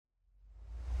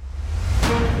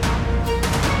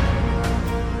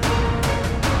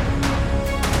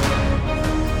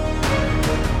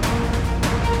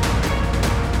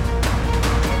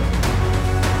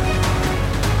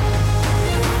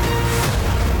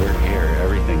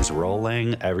everything's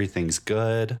rolling. Everything's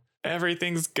good.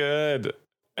 Everything's good.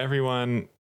 Everyone,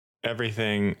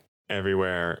 everything,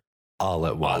 everywhere, All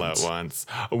at once. all at once.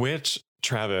 Which,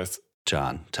 Travis,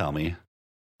 John, tell me.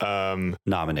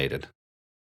 Nominated.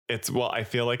 I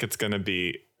feel like it's going to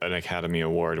be an Academy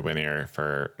Award winner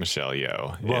for Michelle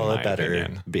Yeoh. Well, it better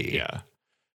opinion. be. Yeah.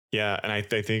 Yeah. And I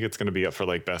think it's going to be up for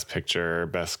like best picture,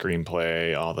 best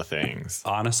screenplay, all the things.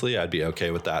 Honestly, I'd be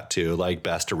okay with that too. Like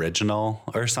best original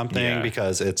or something,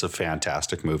 because it's a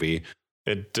fantastic movie.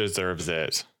 It deserves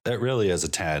it. It really is a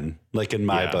 10. Like in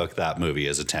my book, that movie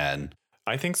is a 10.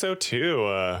 I think so too.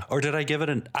 Or did I give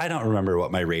it I don't remember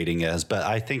what my rating is, but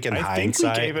I think in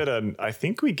hindsight, I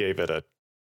think we gave it a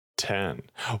 10.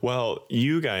 Well,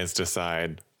 you guys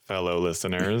decide, fellow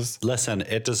listeners. Listen,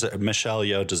 Michelle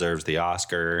Yeoh deserves the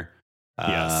Oscar.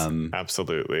 Yes,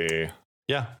 absolutely.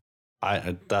 Yeah,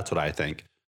 that's what I think.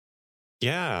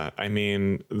 Yeah, I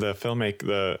mean,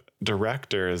 the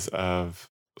directors of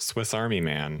Swiss Army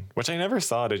Man, which I never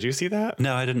saw. Did you see that?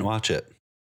 No, I didn't watch it.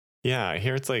 Yeah, I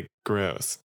hear it's like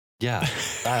gross. Yeah,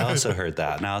 I also heard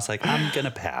that. And I was like, I'm going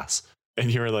to pass.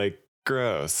 And you were like,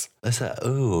 gross. I said,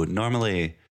 ooh,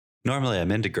 normally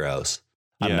I'm into gross.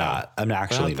 I'm not. I'm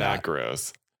actually not that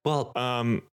gross. Well,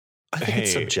 I think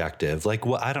it's subjective. Like,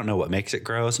 I don't know what makes it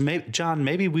gross.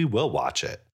 Maybe we will watch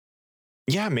it.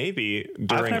 Yeah, maybe.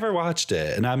 I've never watched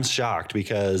it, and I'm shocked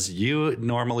because you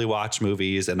normally watch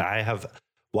movies, and I have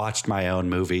watched my own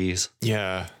movies.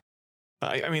 Yeah.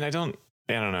 I mean, I don't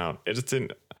know. It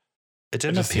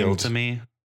didn't appeal to me.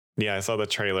 Yeah, I saw the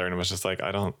trailer and it was just like,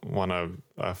 I don't want a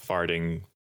farting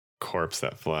corpse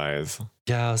that flies.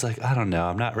 Yeah, I was like, I don't know.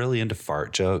 I'm not really into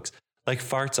fart jokes. Like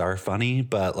farts are funny,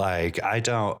 but like I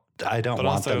don't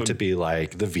want them to be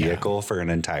like the vehicle for an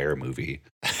entire movie.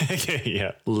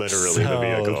 Yeah, literally the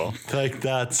vehicle. Like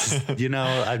that's,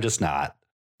 I'm just not.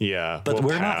 Yeah. But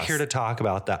we're not here to talk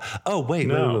about that. Oh, wait.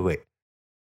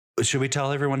 Should we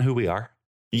tell everyone who we are?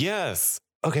 Yes.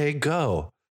 Okay, go.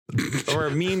 Or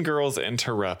Mean Girls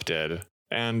Interrupted.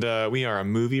 And we are a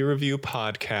movie review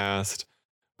podcast.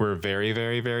 We're very,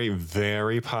 very, very,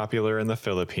 very popular in the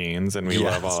Philippines. And we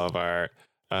love all of our...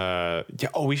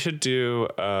 we should do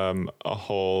a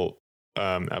whole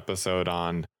episode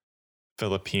on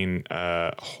Philippine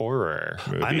horror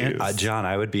movies. John,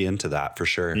 I would be into that for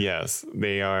sure. Yes,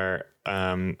 they are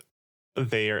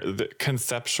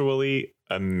conceptually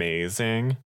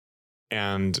amazing,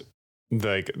 and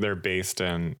like they're based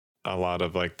in a lot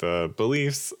of like the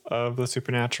beliefs of the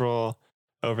supernatural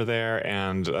over there,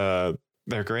 and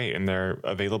they're great, and they're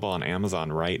available on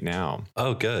Amazon right now.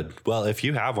 Oh, good. Well, if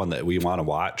you have one that we want to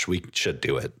watch, we should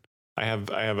do it. I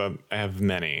have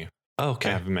many. Okay.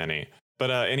 I have many. But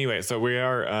anyway, so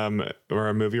we're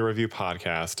a movie review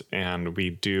podcast, and we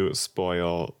do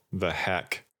spoil the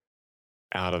heck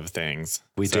out of things.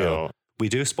 We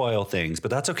do spoil things, but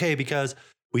that's okay because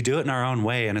we do it in our own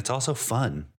way, and it's also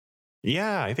fun.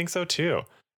 Yeah, I think so too.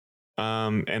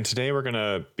 And today we're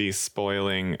gonna be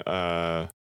spoiling.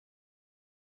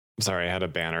 Sorry, I had a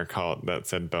banner that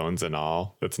said Bones and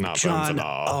All. It's not John, Bones and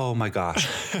All. Oh my gosh.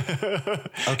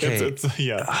 Okay.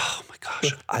 Yeah. Oh my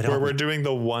gosh. We're doing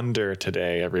The Wonder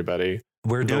today, everybody.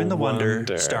 We're doing The Wonder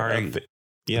starring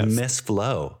Miss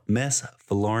Flo. Miss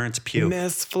Florence Pugh.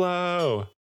 Miss Flo.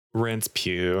 Rinse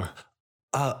Pugh.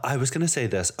 I was going to say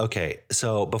this. Okay.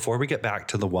 So before we get back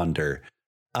to The Wonder,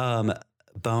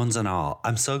 Bones and All,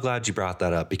 I'm so glad you brought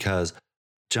that up because,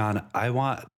 John, I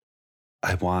want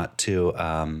to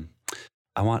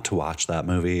watch that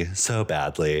movie so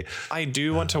badly. I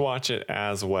do want to watch it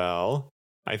as well.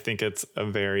 I think it's a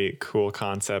very cool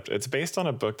concept. It's based on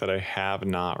a book that I have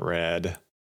not read.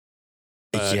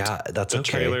 Yeah, that's okay. The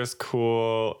trailer's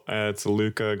cool. It's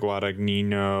Luca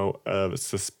Guadagnino of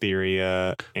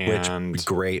Suspiria, which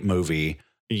great movie.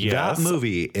 Yes. That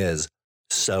movie is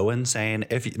so insane.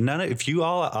 If you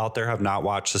all out there have not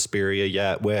watched Suspiria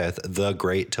yet with the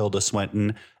great Tilda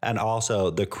Swinton and also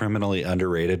the criminally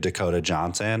underrated Dakota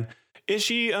Johnson. Is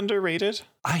she underrated?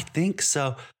 I think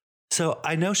so. So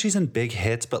I know she's in big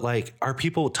hits, but like, are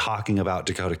people talking about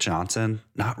Dakota Johnson?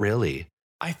 Not really.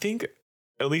 I think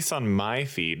at least on my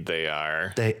feed, they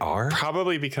are. They are?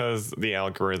 Probably because the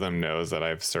algorithm knows that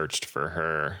I've searched for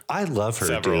her. I love her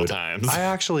several times. I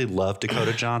actually love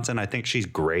Dakota Johnson. I think she's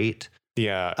great.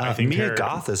 Yeah, I think Mia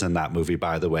Goth is in that movie,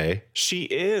 by the way. She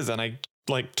is, and I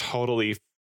like totally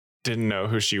didn't know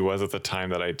who she was at the time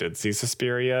that I did see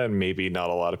Suspiria, and maybe not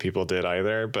a lot of people did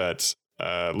either. But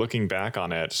looking back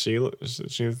on it, she looks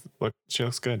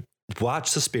good. Watch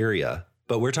Suspiria.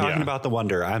 But we're talking about The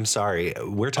Wonder. I'm sorry.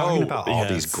 We're talking about all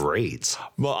these greats.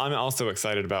 Well, I'm also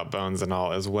excited about Bones and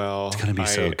All as well. It's going to be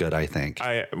so good, I think.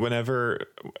 Bones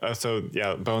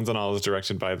and All is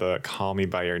directed by the Call Me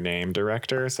By Your Name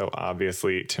director. So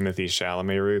obviously Timothée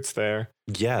Chalamet roots there.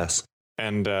 Yes.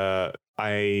 And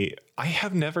I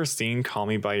have never seen Call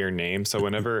Me By Your Name. So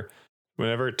whenever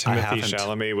Timothée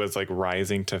Chalamet was like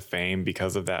rising to fame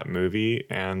because of that movie,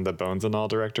 and the Bones and All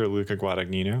director Luca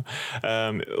Guadagnino,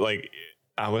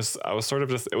 I was sort of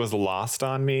just, it was lost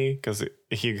on me because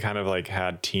he kind of like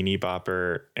had teeny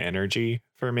bopper energy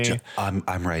for me.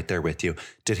 I'm right there with you.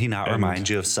 Did he not remind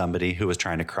you of somebody who was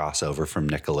trying to cross over from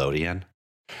Nickelodeon?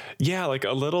 Yeah, like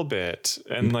a little bit.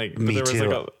 And like me there was too.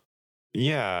 like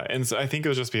and so I think it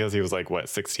was just because he was like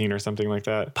 16 or something like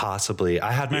that. Possibly.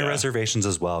 I had my reservations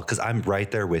as well because I'm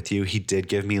right there with you. He did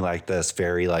give me like this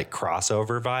very like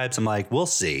crossover vibes. I'm like, we'll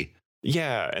see.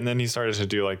 Yeah, and then he started to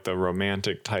do like the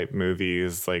romantic type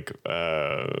movies, like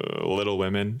Little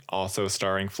Women, also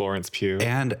starring Florence Pugh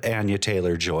and Anya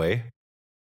Taylor-Joy.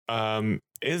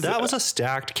 That was a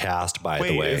stacked cast, by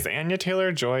the way. Is Anya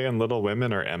Taylor-Joy in Little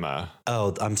Women or Emma?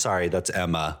 Oh, I'm sorry, that's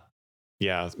Emma.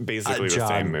 Yeah, basically the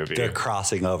same movie. They're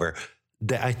crossing over.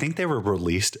 I think they were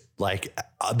released like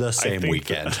the same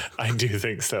weekend. I do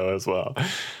think so as well.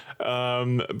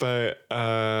 But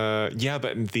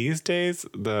these days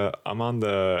I'm on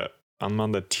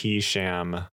the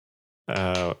T-Sham,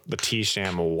 the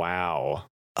T-Sham wow.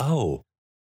 Oh,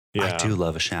 yeah. I do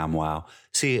love a sham wow.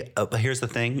 See, here's the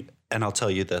thing, and I'll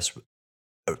tell you this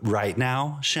right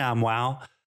now, sham wow.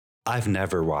 I've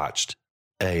never watched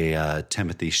a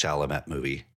Timothée Chalamet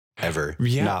movie ever.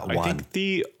 Yeah, not one. I think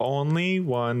the only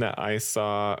one that I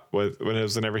saw was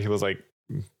whenever he was like,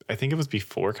 I think it was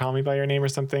before Call Me By Your Name or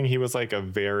something. He was like a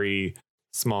very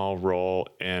small role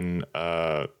in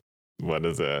what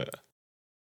is it?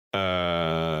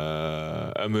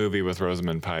 A movie with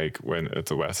Rosamund Pike when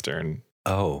it's a Western.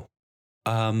 Oh,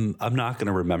 I'm not going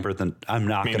to remember I'm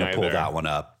not going to pull that one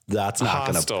up. That's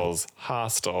not going to.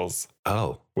 Hostels.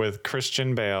 Oh, with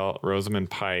Christian Bale, Rosamund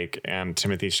Pike, and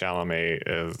Timothée Chalamet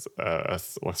is a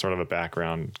sort of a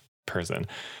background person.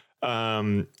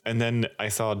 And then I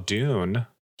saw Dune.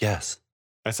 Yes,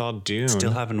 I saw Dune.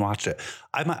 Still haven't watched it.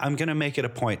 I'm going to make it a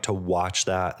point to watch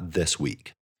that this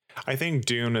week. I think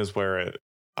Dune is where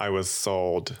I was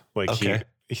sold. Like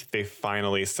they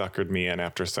finally suckered me in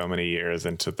after so many years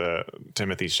into the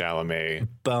Timothée Chalamet.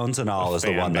 Bones and All is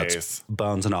the one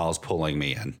Bones and All is pulling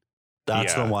me in.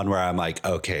 That's the one where I'm like,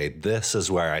 okay, this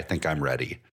is where I think I'm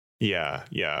ready. Yeah,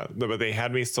 yeah. But they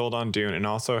had me sold on Dune, and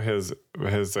also his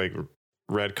like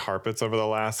red carpets over the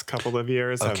last couple of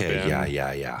years.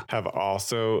 Have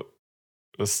also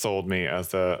sold me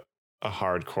as a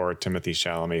hardcore Timothée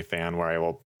Chalamet fan, where I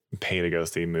will pay to go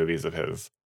see movies of his.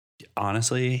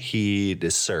 Honestly, he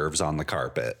serves on the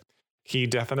carpet. He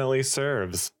definitely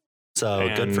serves. So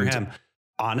good for him.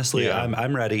 Honestly,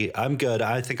 I'm ready. I'm good.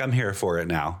 I think I'm here for it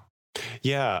now.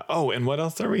 Yeah. Oh, and what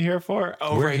else are we here for?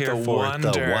 Oh, we're here for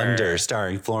The Wonder,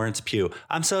 starring Florence Pugh.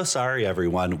 I'm so sorry,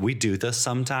 everyone. We do this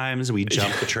sometimes. We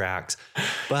jump the tracks,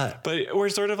 but we're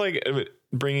sort of like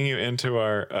bringing you into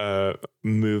our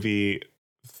movie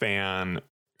fan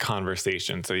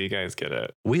conversation, so you guys get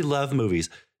it. We love movies.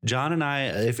 John and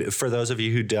I, for those of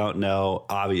you who don't know,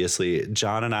 obviously,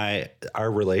 John and I, our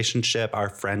relationship, our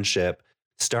friendship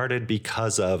started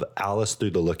because of Alice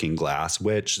Through the Looking Glass,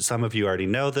 which some of you already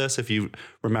know this if you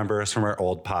remember us from our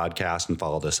old podcast and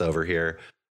followed us over here.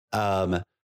 And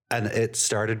it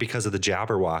started because of the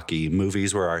Jabberwocky.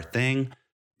 Movies were our thing,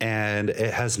 and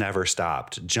it has never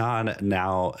stopped. John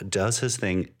now does his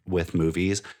thing with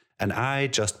movies, and I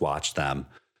just watch them.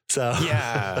 So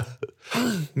yeah,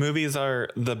 movies are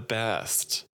the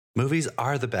best. Movies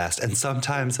are the best, and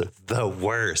sometimes the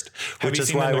worst. Have you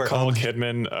seen the Nicole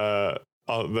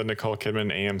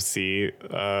Kidman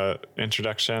AMC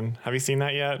introduction? Have you seen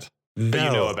that yet? No, but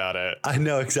you know about it. I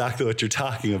know exactly what you're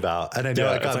talking about, and I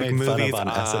know it got made fun of on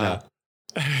SNL.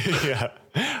 Yeah,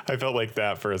 I felt like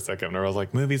that for a second where I was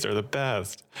like, movies are the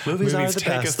best. Movies are the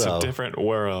take best, us though. To different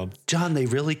worlds. John, they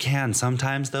really can.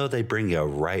 Sometimes, though, they bring you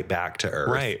right back to earth.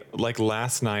 Right. Like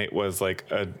last night was like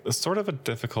a sort of a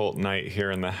difficult night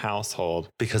here in the household.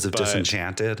 Because of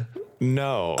Disenchanted?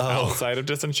 No, outside of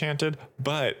Disenchanted.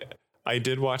 But I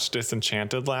did watch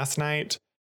Disenchanted last night,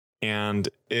 and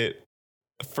it,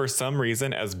 for some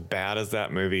reason, as bad as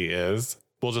that movie is,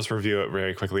 we'll just review it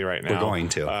very quickly right now. We're going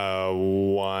to.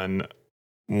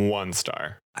 One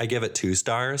star. I give it 2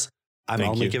 stars. I'm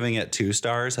only giving it 2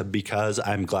 stars because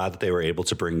I'm glad that they were able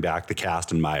to bring back the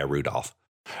cast and Maya Rudolph.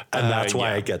 And that's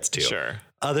why it gets 2. Sure.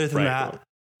 Other than that,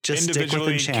 just stick with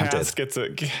Enchanted.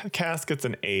 Cast gets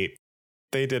an 8.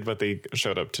 they did what they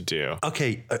showed up to do.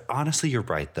 Okay, honestly, you're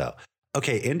right though.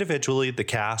 Okay, individually, the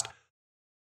cast,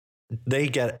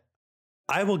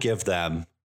 I will give them,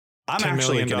 I'm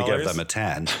actually going to give them a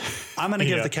 10. I'm going to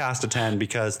give the cast a 10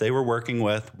 because they were working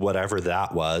with whatever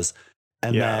that was.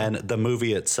 And then the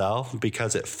movie itself,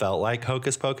 because it felt like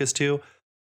Hocus Pocus 2,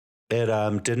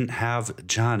 it didn't have,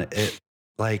 John, it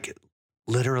like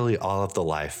literally all of the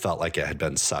life felt like it had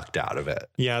been sucked out of it.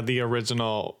 Yeah, the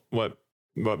original, what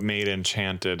made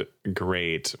Enchanted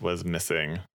great was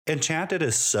missing. Enchanted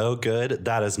is so good.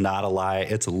 That is not a lie.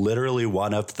 It's literally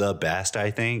one of the best,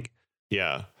 I think.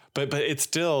 Yeah. But it's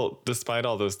still, despite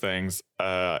all those things,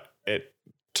 it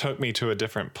took me to a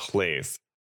different place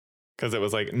because it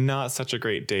was like not such a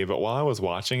great day. But while I was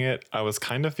watching it, I was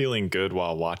kind of feeling good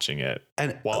while watching it,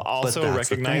 and while also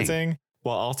recognizing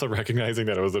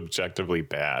that it was objectively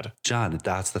bad. John,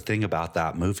 that's the thing about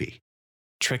that movie.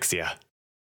 Tricks you.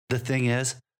 The thing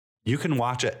is, you can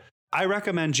watch it. I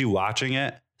recommend you watching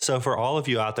it. So for all of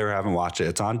you out there who haven't watched it,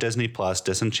 it's on Disney Plus,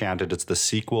 Disenchanted. It's the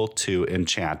sequel to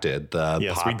Enchanted.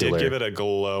 Yes, we did give it a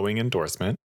glowing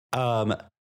endorsement.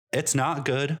 It's not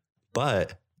good,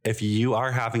 but if you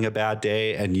are having a bad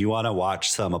day and you want to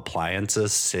watch some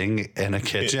appliances sing in a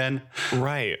kitchen,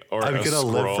 right? Or I'm gonna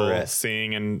live for it.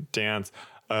 Sing and dance.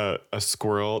 A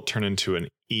squirrel turn into an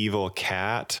evil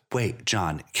cat. Wait,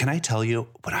 John, can I tell you,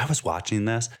 when I was watching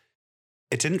this,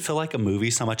 it didn't feel like a movie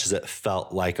so much as it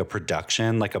felt like a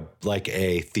production, like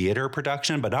a theater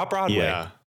production, but not Broadway. Yeah,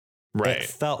 right. It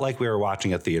felt like we were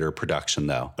watching a theater production,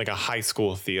 though. Like a high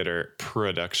school theater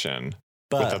production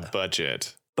with a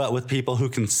budget. But with people who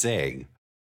can sing.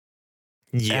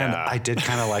 Yeah. And I did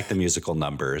kind of like the musical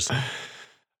numbers.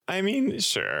 I mean,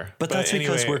 sure. But that's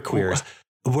because we're queers.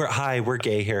 We're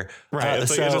gay here. Right.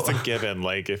 It's just a given.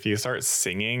 Like if you start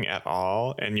singing at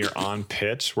all and you're on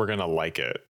pitch, we're going to like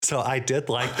it. So I did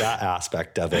like that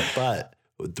aspect of it, but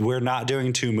we're not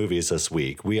doing 2 movies this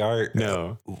week. We are.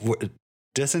 No.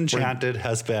 Disenchanted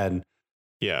has been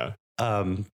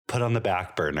put on the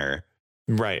back burner.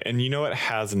 Right. And you know what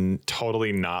has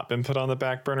totally not been put on the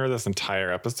back burner this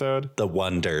entire episode? The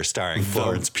Wonder starring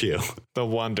Florence Pugh. The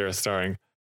Wonder starring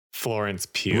Florence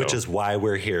Pugh. Which is why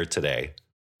we're here today.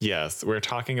 Yes, we're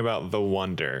talking about The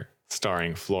Wonder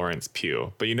starring Florence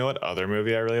Pugh. But you know what other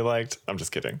movie I really liked? I'm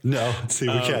just kidding. No, see,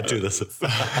 we can't do this.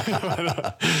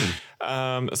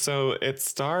 So it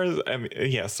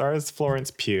stars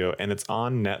Florence Pugh, and it's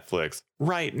on Netflix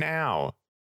right now.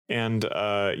 And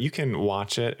you can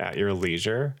watch it at your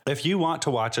leisure. If you want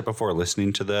to watch it before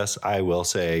listening to this, I will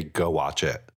say go watch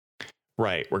it.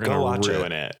 Right. We're going to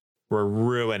ruin it. We're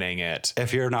ruining it.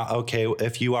 If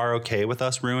you are okay with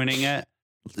us ruining it,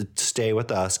 stay with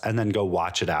us and then go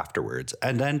watch it afterwards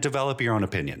and then develop your own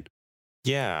opinion.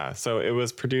 Yeah. So it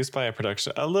was produced by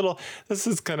this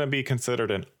is going to be considered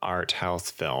an art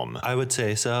house film. I would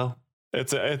say so.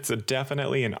 It's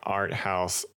definitely an art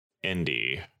house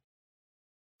indie.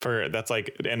 That's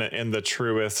like in the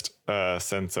truest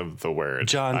sense of the word.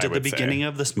 John, did the beginning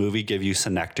of this movie give you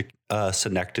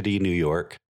Schenectady, New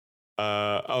York?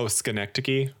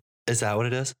 Schenectady. Is that what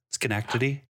it is?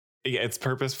 Schenectady? Yeah, it's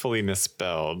purposefully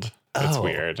misspelled. It's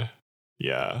weird.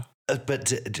 Yeah. But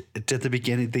did the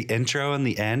beginning, the intro and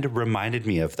the end reminded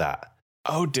me of that?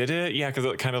 Oh, did it? Yeah, because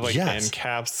it kind of end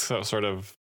caps, so sort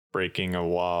of breaking a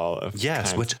wall of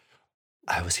which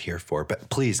I was here for.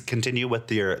 But please continue with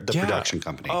the production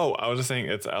company. Oh, I was just saying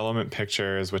it's Element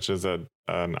Pictures, which is an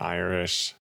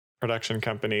Irish production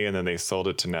company, and then they sold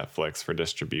it to Netflix for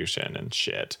distribution and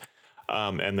shit.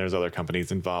 And there's other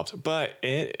companies involved, but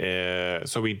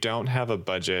so we don't have a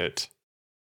budget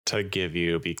to give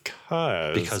you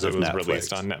because it was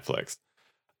released on Netflix.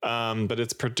 But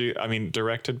it's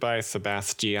directed by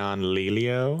Sebastian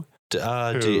Lelio.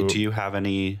 Do you have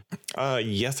any?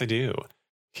 Yes, I do.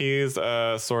 He's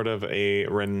sort of a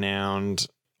renowned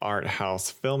art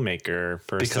house filmmaker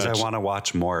I want to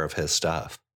watch more of his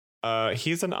stuff.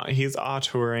 He's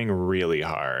auteuring really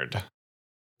hard,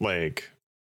 like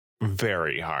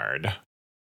very hard,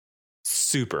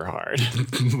 super hard,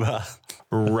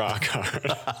 rock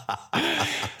hard.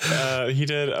 He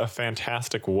did A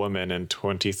Fantastic Woman in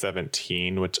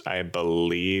 2017, which I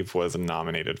believe was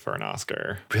nominated for an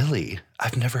Oscar. Really?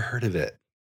 I've never heard of it.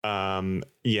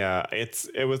 Yeah,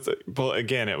 it was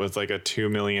like a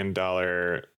 $2 million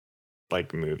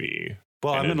movie.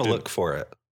 Well, I'm gonna look for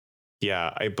it.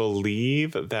 Yeah, I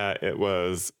believe that it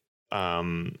was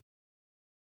I'm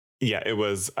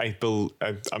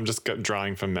just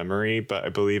drawing from memory, but I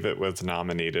believe it was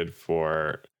nominated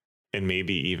for and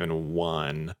maybe even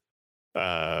won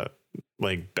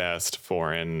best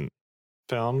foreign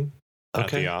film at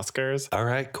the Oscars. All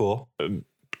right, cool.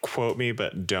 quote me,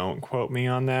 but don't quote me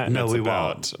on that. No, we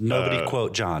won't. Nobody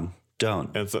quote John.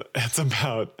 Don't.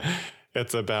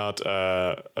 It's about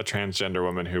a transgender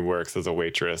woman who works as a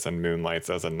waitress and moonlights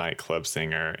as a nightclub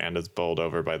singer and is bowled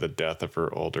over by the death of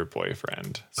her older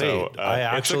boyfriend. So I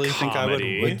actually think I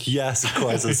would. Yes, of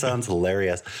course. It sounds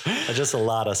hilarious. Just a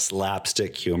lot of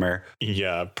slapstick humor.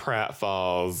 Yeah,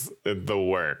 pratfalls, the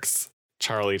works.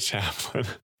 Charlie Chaplin.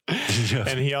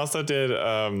 And he also did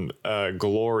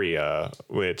Gloria,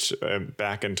 which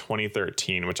back in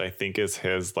 2013, which I think is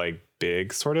his like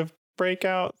big sort of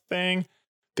breakout thing.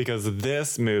 Because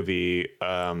this movie,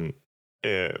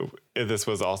 this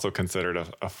was also considered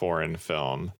a foreign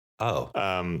film. Oh.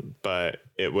 But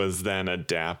it was then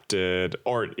adapted,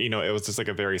 or, it was just like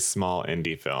a very small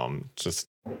indie film. Just,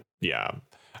 yeah.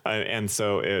 And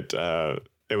so it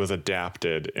was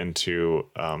adapted into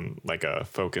like a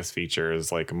Focus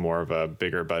Features, like more of a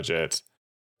bigger budget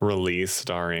release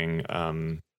starring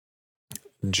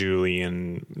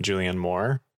Julianne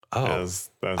Moore. Oh, as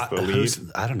the lead.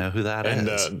 I don't know who that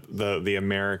is. And the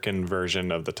American version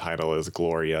of the title is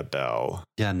Gloria Bell.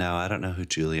 Yeah, no, I don't know who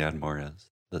Julianne Moore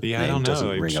is. The name I don't know.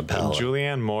 Doesn't ring a bell.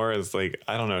 Julianne Moore is like,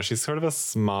 I don't know. She's sort of a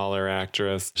smaller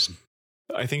actress.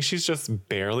 I think she's just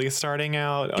barely starting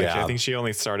out. Like, yeah. I think she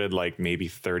only started like maybe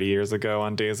 30 years ago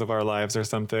on Days of Our Lives or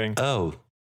something. Oh,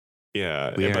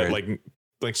 yeah. Weird. But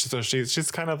like so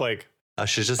she's kind of like.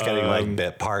 She's just getting like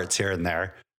bit parts here and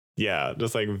there. Yeah,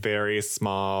 just like very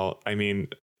small. I mean,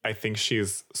 I think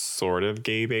she's sort of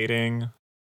gay baiting.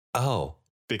 Oh.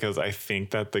 Because I think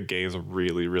that the gays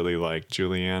really, really like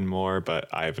Julianne Moore, but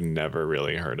I've never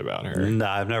really heard about her. No,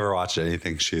 I've never watched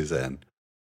anything she's in.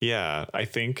 Yeah, I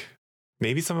think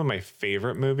maybe some of my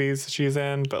favorite movies she's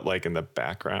in, but like in the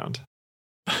background.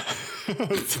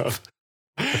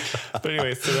 But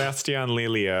anyway, Sebastian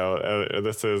Lelio.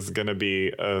 This is going to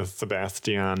be a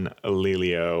Sebastian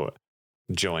Lelio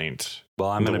joint. Well,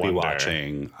 I'm going to be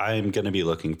watching. I'm going to be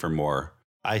looking for more.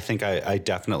 I think I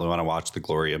definitely want to watch the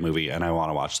Gloria movie, and I want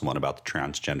to watch the one about the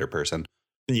transgender person.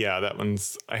 Yeah, that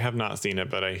one's, I have not seen it,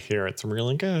 but I hear it's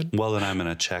really good. Well, then I'm going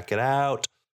to check it out.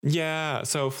 Yeah,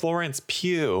 so Florence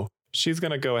Pugh, she's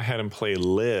going to go ahead and play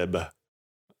Lib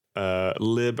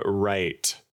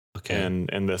Wright. Okay.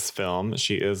 In this film.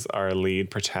 She is our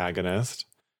lead protagonist,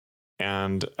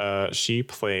 and she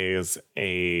plays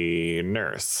a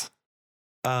nurse.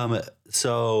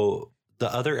 So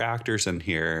the other actors in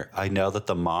here, I know that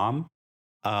the mom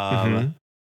and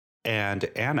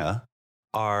Anna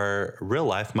are real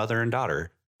life mother and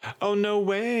daughter. Oh, no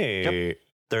way. Yep.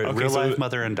 They're real life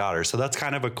mother and daughter. So that's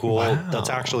kind of a cool, that's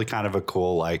actually kind of a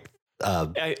cool, like,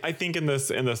 I think in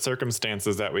the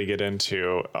circumstances that we get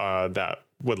into, that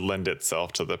would lend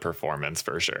itself to the performance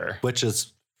for sure. Which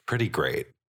is pretty great.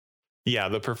 Yeah,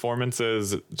 the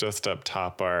performances just up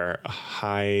top are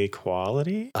high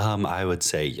quality. I would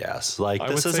say yes. Like,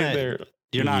 this isn't,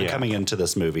 you're not coming into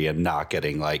this movie and not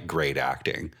getting like great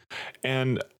acting.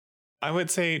 And I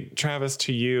would say, Travis,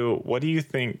 to you, what do you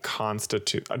think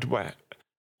constitutes what?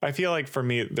 I feel like for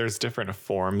me, there's different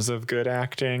forms of good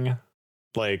acting.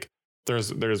 Like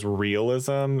there's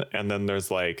realism, and then there's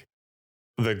like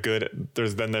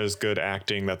there's good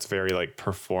acting that's very like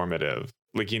performative.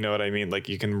 Like, you know what I mean? Like,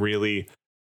 you can really,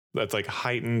 that's like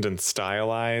heightened and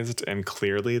stylized and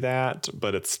clearly that,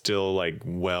 but it's still like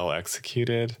well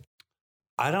executed.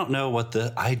 I don't know what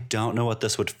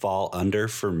this would fall under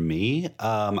for me.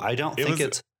 I don't think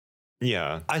it's.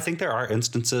 Yeah. I think there are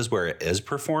instances where it is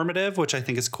performative, which I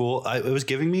think is cool. It was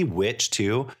giving me Witch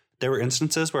too. There were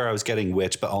instances where I was getting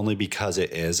Witch, but only because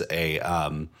it is a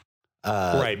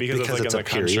right, because it's like in the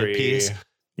country piece.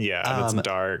 Yeah, and it's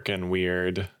dark and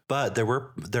weird. But there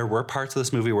were parts of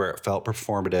this movie where it felt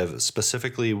performative,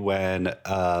 specifically when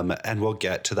and we'll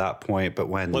get to that point, but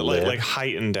when like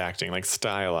heightened acting, like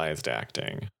stylized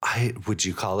acting. Would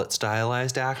you call it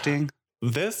stylized acting?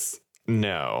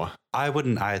 No. I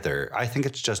wouldn't either. I think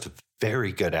it's just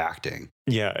very good acting.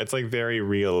 Yeah, it's like very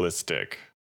realistic.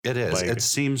 It is. Like, it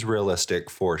seems realistic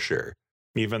for sure.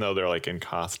 Even though they're like in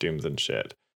costumes and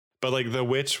shit. But like The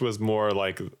Witch was more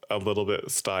like a little bit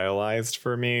stylized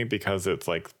for me because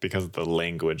the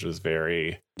language was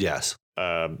very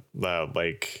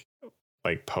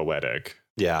like poetic.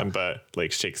 Yeah. But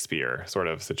like Shakespeare sort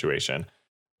of situation.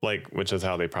 Like, which is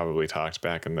how they probably talked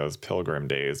back in those Pilgrim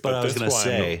days. But I was going to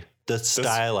say the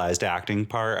stylized acting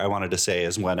part I wanted to say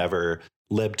is whenever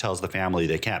Lib tells the family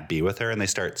they can't be with her and they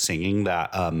start singing that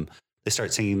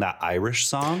Irish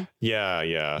song. Yeah,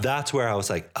 yeah. That's where I was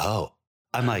like, oh,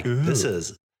 I'm like, ooh, this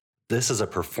is a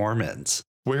performance.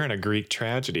 We're in a Greek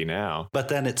tragedy now. But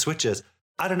then it switches.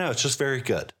 I don't know. It's just very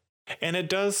good. And it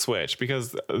does switch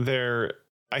because they're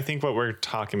I think what we're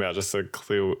talking about, just to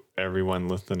clue everyone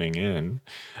listening in.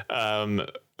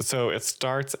 So it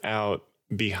starts out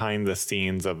behind the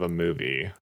scenes of a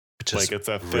movie. Like it's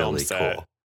a film really set cool.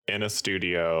 in a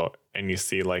studio, and you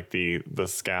see like the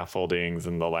scaffoldings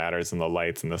and the ladders and the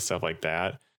lights and the stuff like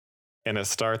that. And it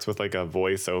starts with like a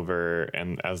voiceover,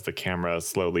 and as the camera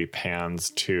slowly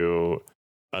pans to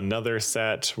another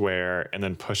set and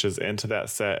then pushes into that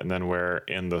set, and then we're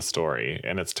in the story.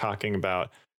 And it's talking about,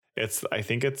 I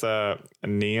think it's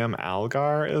Niamh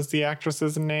Algar is the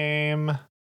actress's name.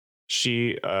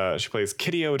 She plays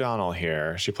Kitty O'Donnell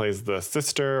here. She plays the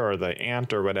sister or the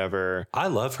aunt or whatever. I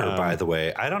love her, by the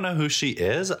way. I don't know who she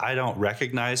is. I don't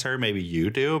recognize her. Maybe you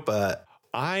do, but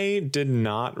I did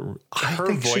not. I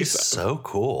think she's so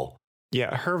cool.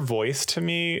 Yeah, her voice to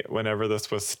me, whenever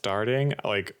this was starting,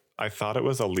 like I thought it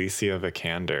was Alicia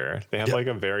Vikander. They have like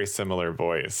a very similar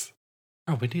voice.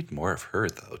 Oh, we need more of her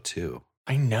though, too.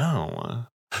 I know.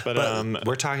 But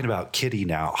we're talking about Kitty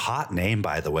now. Hot name,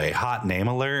 by the way. Hot name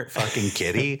alert. Fucking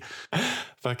Kitty.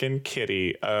 Fucking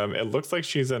Kitty. It looks like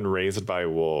she's in Raised by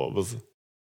Wolves,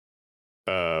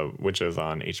 which is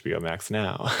on HBO Max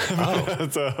now.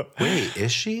 Oh, wait,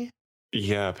 is she?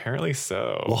 Yeah, apparently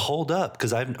so. Well, hold up,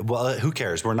 because who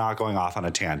cares? We're not going off on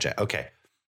a tangent. Okay.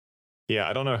 Yeah,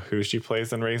 I don't know who she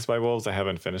plays in Raised by Wolves. I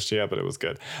haven't finished yet, but it was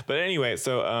good. But anyway,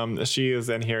 so she is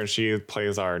in here and she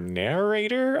plays our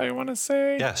narrator, I want to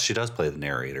say. Yes, she does play the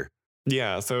narrator.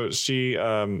 Yeah, so she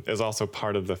is also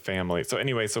part of the family. So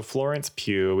anyway, so Florence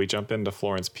Pugh, we jump into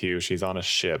Florence Pugh. She's on a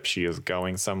ship. She is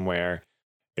going somewhere.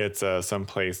 It's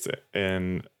someplace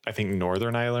in, I think,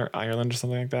 Northern Ireland or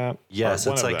something like that. Yes,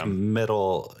 it's like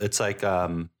middle. It's like...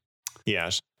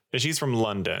 Yeah, she's from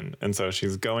London. And so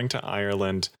she's going to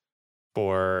Ireland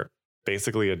for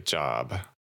basically a job,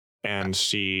 and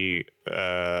we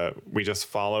just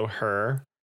follow her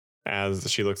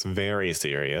as she looks very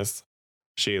serious.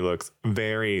 She looks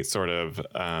very sort of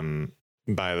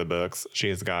by the books.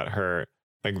 She's got her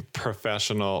like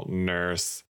professional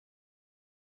nurse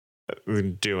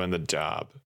doing the job,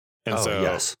 and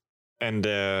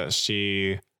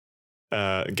she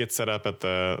gets set up at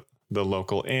the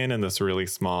local inn in this really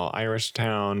small Irish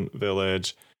town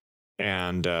village.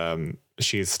 And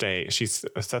she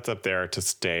sets up there to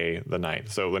stay the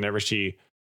night. So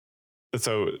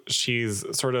she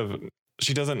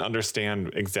doesn't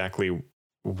understand exactly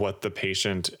what the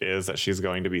patient is that she's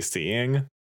going to be seeing.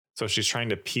 So she's trying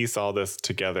to piece all this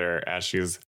together as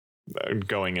she's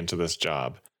going into this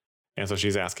job. And so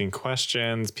she's asking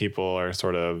questions. People are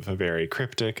sort of very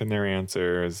cryptic in their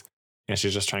answers. And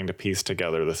she's just trying to piece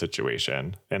together the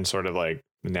situation and sort of like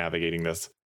navigating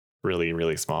this really,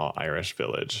 really small Irish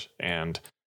village, and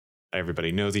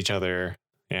everybody knows each other.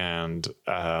 And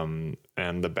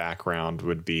the background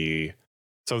would be,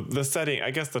 so the setting,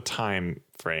 I guess the time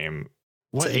frame.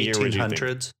 What year would you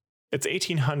think? It's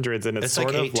 1800s, and it's sort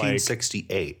like of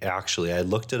 1868. Actually, I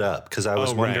looked it up because I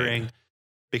was wondering. Right.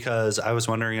 Because I was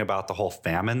wondering about the whole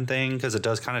famine thing, because it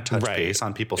does kind of touch base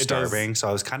on people starving. So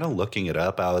I was kind of looking it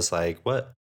up. I was like,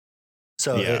 what?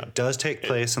 So it does take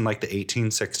place in like the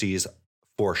 1860s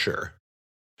for sure.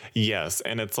 Yes.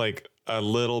 And it's like a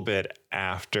little bit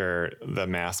after the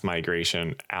mass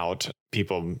migration out.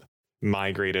 People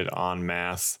migrated en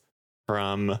masse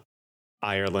from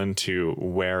Ireland to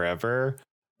wherever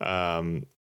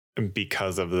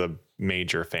because of the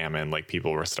major famine. Like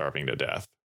people were starving to death.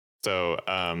 So,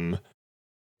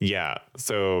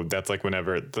 so that's like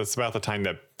that's about the time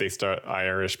that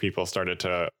Irish people started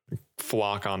to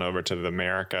flock on over to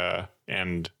America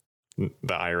and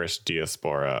the Irish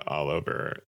diaspora all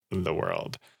over the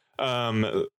world.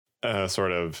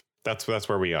 Sort of, that's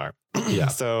where we are. Yeah.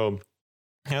 So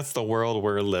that's the world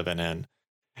we're living in.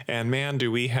 And man,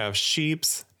 do we have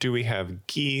sheeps? Do we have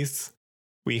geese?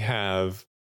 We have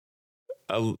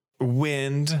a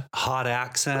wind. Hot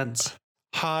accents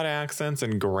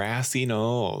and grassy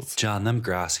knolls. John, them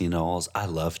grassy knolls, I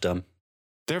loved them.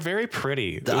 They're very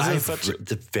pretty. They're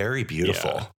very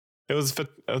beautiful. Yeah. It was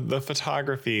the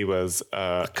photography was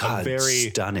very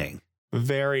stunning,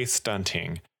 very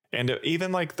stunting, and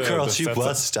even like she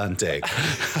was stunting,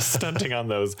 stunting on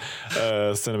those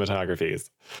cinematographies.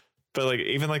 But like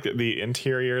even like the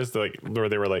interiors, like where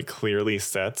they were like clearly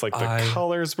sets, like the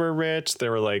colors were rich. They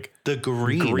were like the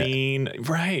green,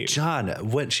 right? John,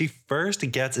 when she first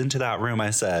gets into that room, I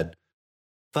said,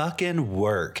 "Fucking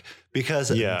work," because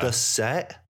the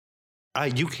set,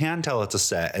 you can tell it's a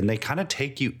set, and they kind of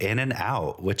take you in and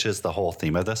out, which is the whole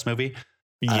theme of this movie.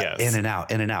 Yes, in and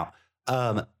out, in and out.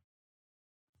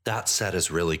 That set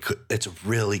is really good. It's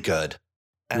really good,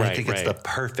 and I think it's the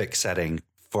perfect setting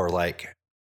for like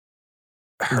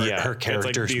her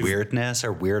character's like weirdness,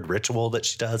 her weird ritual that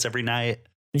she does every night.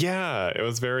 Yeah, it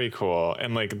was very cool.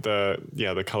 And like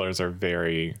the colors are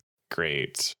very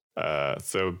great.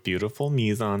 So beautiful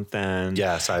mise en scène.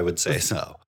 Yes, I would say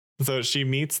so. So she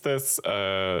meets this,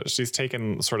 she's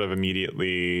taken sort of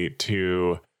immediately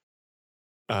to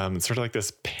sort of like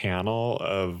this panel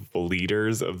of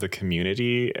leaders of the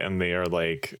community. And they are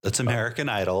like... It's American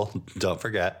Idol. Don't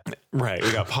forget. Right.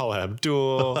 We got Paula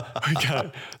Abdul. We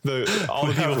got all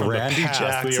the people from Randy the past,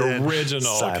 Jackson, the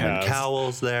original Simon cast.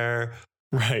 Cowell's there.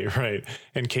 Right.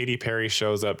 And Katy Perry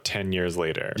shows up 10 years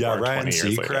later. Yeah, or Ryan 20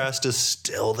 years later. Seacrest is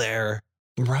still there.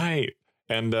 Right.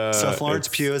 And so Florence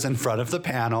Pugh is in front of the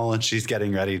panel and she's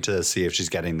getting ready to see if she's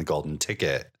getting the golden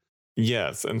ticket.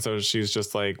 Yes. And so she's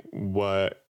just like,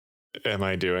 what am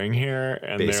I doing here?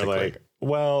 And Basically. They're like,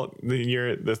 well, you're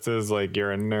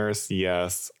a nurse.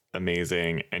 Yes.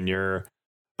 Amazing. And you're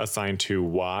assigned to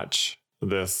watch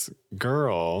this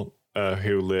girl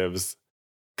who lives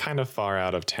kind of far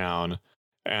out of town.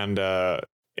 And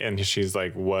she's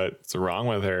like, what's wrong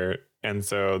with her? And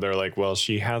so they're like, well,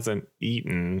 she hasn't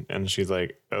eaten. And she's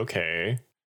like, okay.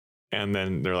 And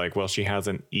then they're like, well, she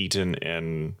hasn't eaten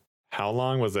in how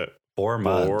long was it? 4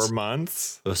 months. 4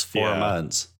 months? It was 4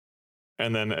 months.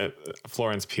 And then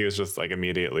Florence Pugh is just like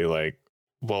immediately like,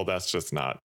 well, that's just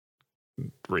not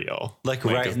real. Like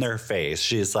right in their face.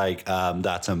 She's like,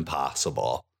 that's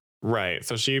impossible. Right.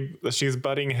 So she's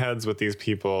butting heads with these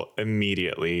people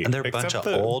immediately. And they're a bunch of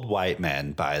old white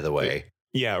men, by the way.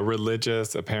 Yeah.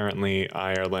 Religious. Apparently,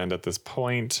 Ireland at this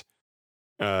point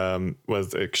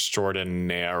was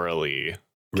extraordinarily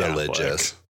religious.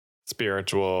 Catholic,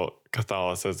 spiritual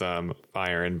Catholicism,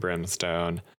 fire and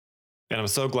brimstone. And I'm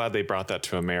so glad they brought that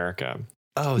to America.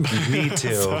 Oh, me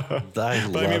too. I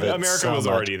love it. America so was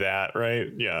much. already that, right?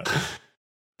 Yeah.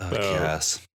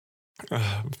 Yes.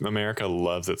 America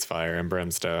loves its fire and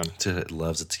brimstone. Dude, it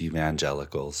loves its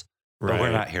evangelicals. Right. But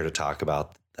we're not here to talk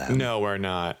about that. No, we're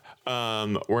not.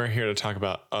 We're here to talk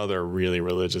about other really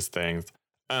religious things.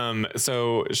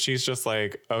 So she's just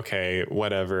like, okay,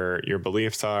 whatever your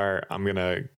beliefs are, I'm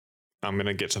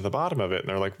gonna get to the bottom of it. And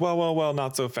they're like, well,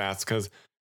 not so fast, because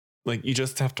like you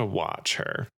just have to watch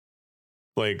her.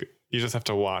 Like you just have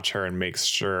to watch her and make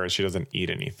sure she doesn't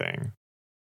eat anything.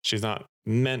 She's not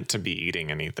meant to be eating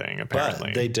anything, apparently.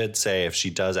 But they did say if she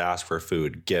does ask for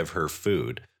food, give her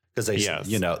food. Because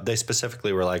they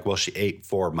specifically were like, well, she ate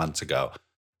 4 months ago.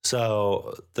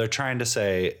 So they're trying to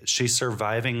say she's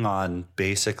surviving on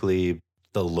basically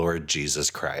the Lord Jesus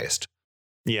Christ.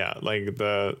 Yeah, like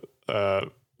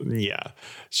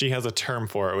she has a term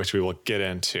for it, which we will get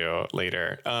into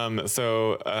later.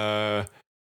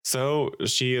 So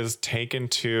she is taken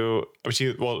to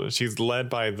she's led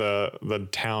by the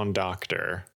town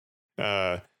doctor.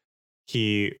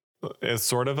 He is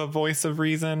sort of a voice of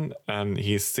reason, and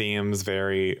he seems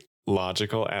very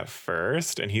logical at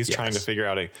first, and he's trying to figure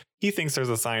out he thinks there's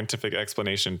a scientific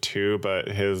explanation too, but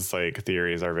his like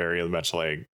theories are very much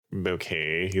like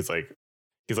bouquet. He's like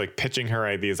pitching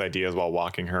her these ideas while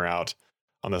walking her out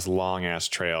on this long ass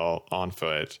trail on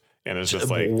foot. And it's just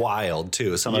like wild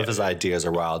too. Some of his ideas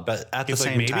are wild, but at the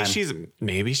same time,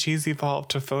 maybe she's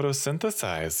evolved to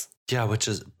photosynthesize. Yeah,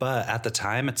 but at the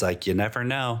time, it's like, you never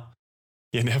know.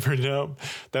 You never know.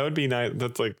 That would be nice.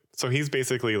 That's like, so he's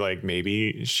basically like,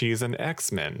 maybe she's an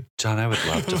X-Men. John, I would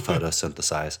love to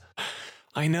photosynthesize.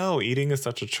 I know, eating is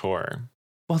such a chore.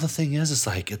 Well, the thing is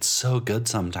like, it's so good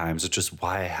sometimes. It's just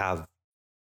why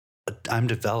I'm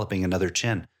developing another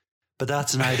chin, but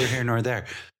that's neither here nor there.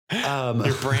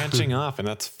 You're branching off, and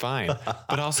that's fine.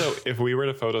 But also, if we were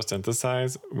to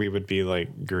photosynthesize, we would be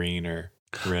like green or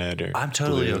red or I'm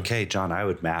totally blue. okay, John. I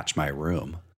would match my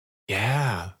room.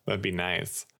 Yeah, that'd be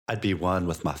nice. I'd be one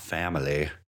with my family.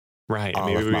 Right. All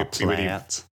maybe of my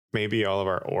plants. Maybe all of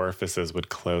our orifices would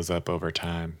close up over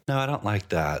time. No, I don't like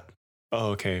that.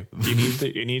 Oh, okay.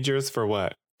 You need yours for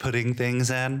what? Putting things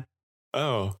in.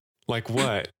 Oh, like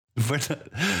what? We'll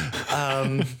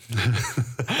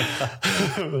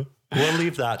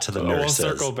leave that to the nurses.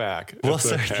 We'll circle back.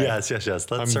 Okay. Yes. Let's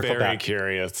circle back. I'm very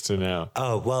curious to know.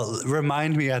 Oh, well,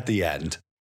 remind me at the end.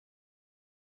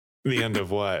 The end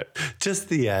of what? Just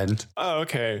the end. Oh,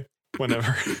 okay.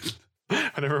 Whenever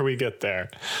we get there.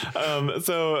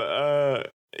 So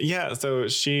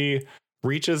she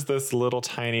reaches this little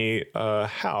tiny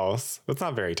house. It's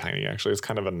not very tiny, actually. It's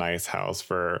kind of a nice house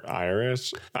for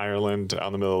Ireland out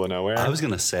in the middle of nowhere. I was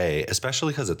going to say,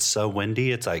 especially because it's so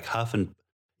windy, it's like huff and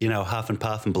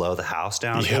puff and blow the house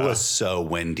down. Yeah. It was so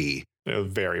windy. It was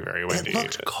very, very windy. It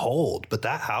looked cold, but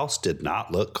that house did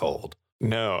not look cold.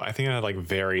 No, I think it had like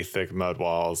very thick mud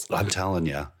walls. I'm telling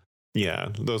you. Yeah,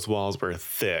 those walls were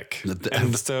thick.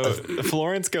 And so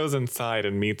Florence goes inside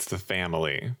and meets the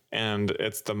family. And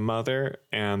it's the mother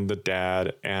and the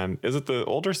dad. And is it the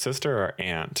older sister or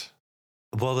aunt?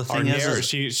 Well, the thing is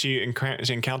she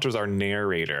encounters our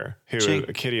narrator, who is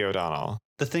Kitty O'Donnell.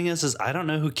 The thing is I don't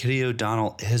know who Kitty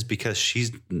O'Donnell is because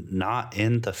she's not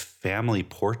in the family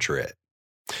portrait.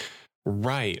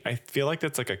 Right. I feel like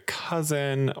that's like a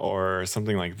cousin or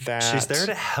something like that. She's there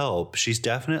to help. She's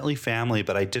definitely family,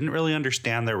 but I didn't really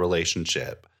understand their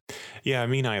relationship. Yeah,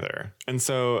 me neither. And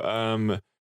so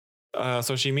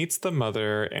so she meets the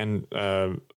mother, and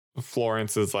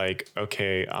Florence is like,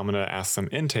 okay, I'm going to ask some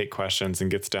intake questions,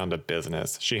 and gets down to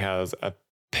business. She has a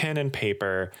pen and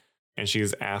paper, and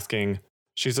she's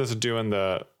just doing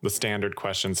the standard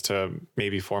questions to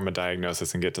maybe form a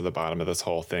diagnosis and get to the bottom of this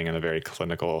whole thing in a very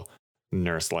clinical,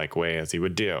 nurse-like way, as you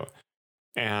would do.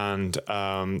 And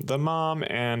the mom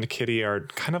and Kitty are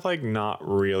kind of like not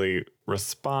really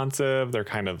responsive. They're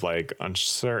kind of like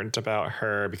uncertain about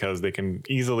her because they can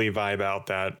easily vibe out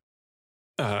that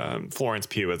Florence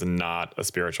Pugh is not a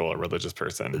spiritual or religious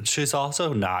person. She's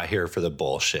also not here for the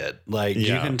bullshit. Like,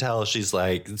 you can tell she's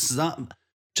like,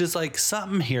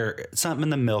 something here, something in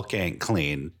the milk ain't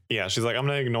clean. Yeah, she's like, I'm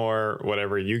going to ignore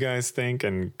whatever you guys think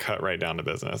and cut right down to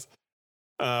business.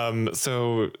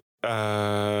 So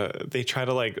they try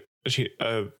to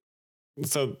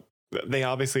so they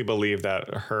obviously believe that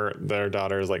their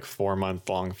daughter's like 4-month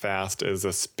long fast is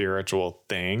a spiritual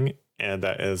thing, and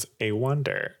that is a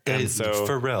wonder. And so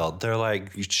for real, they're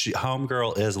like,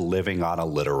 homegirl is living on a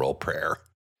literal prayer.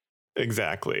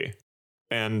 Exactly.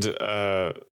 And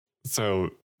so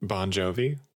Bon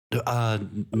Jovi?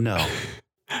 No.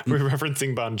 We're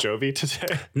referencing Bon Jovi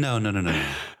today? No.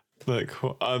 Like,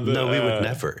 no, we would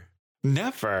never.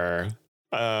 Never.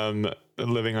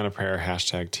 Living on a prayer,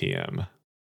 #TM.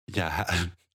 Yeah.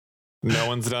 No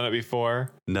one's done it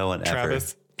before. No one ever.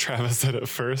 Travis said it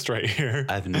first right here.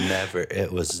 I've never.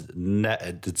 It's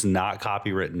not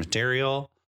copywritten material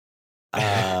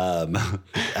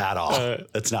at all.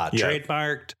 It's not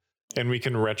trademarked. And we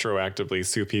can retroactively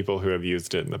sue people who have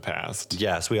used it in the past.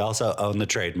 Yes, we also own the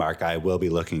trademark. I will be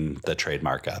looking the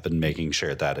trademark up and making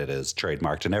sure that it is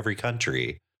trademarked in every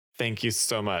country. Thank you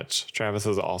so much. Travis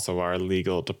is also our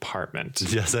legal department.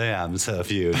 Yes, I am. So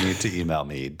if you need to email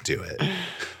me, do it.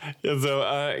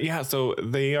 So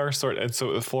they are and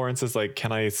so Florence is like,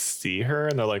 can I see her?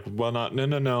 And they're like, well,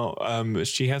 no.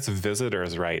 She has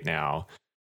visitors right now.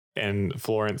 And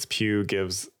Florence Pugh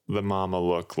gives the mom a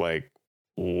look like,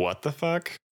 what the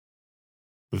fuck?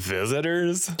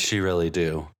 Visitors? She really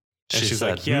do. And she's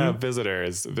like, yeah,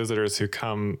 visitors who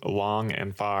come long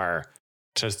and far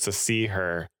just to see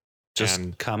her.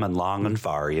 Just coming long and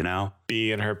far, you know?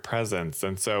 Be in her presence.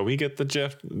 And so we get the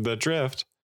drift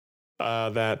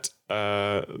that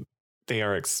they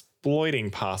are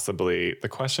exploiting, possibly. The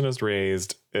question is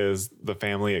raised, is the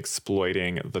family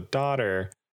exploiting the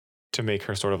daughter to make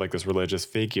her sort of like this religious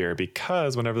figure?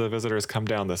 Because whenever the visitors come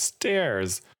down the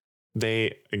stairs,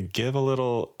 they give a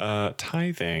little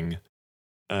tithing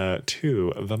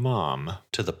to the mom.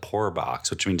 To the poor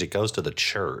box, which means it goes to the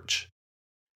church.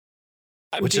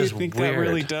 Do you think weird. That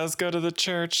really does go to the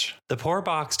church? The poor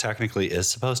box technically is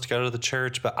supposed to go to the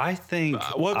church, but I think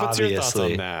what's your thoughts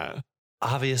on that?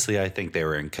 Obviously, I think they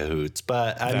were in cahoots,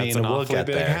 but we'll get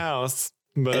big there. House,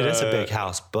 but it is a big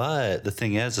house, but the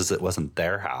thing is it wasn't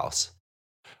their house.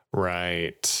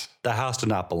 Right. The house did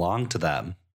not belong to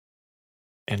them.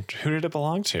 And who did it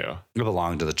belong to? It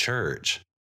belonged to the church.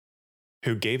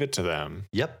 Who gave it to them?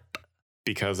 Yep.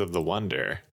 Because of the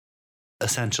wonder.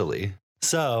 Essentially.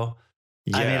 So,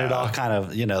 yeah. I mean, it all kind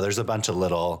of, there's a bunch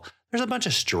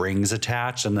of strings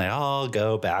attached, and they all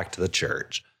go back to the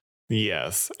church.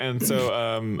 Yes. And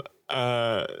so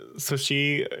so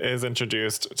she is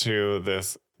introduced to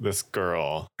this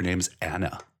girl. Her name's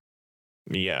Anna.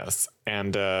 Yes.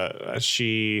 And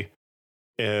she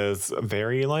is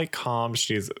very calm.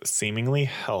 She's seemingly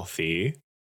healthy.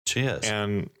 She is.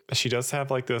 And she does have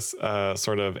this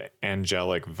sort of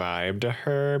angelic vibe to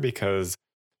her, because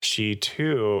she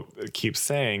too keeps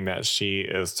saying that she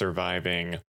is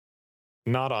surviving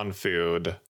not on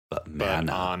food, but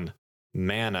on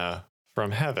manna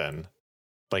from heaven,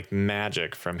 like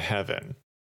magic from heaven.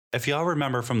 If y'all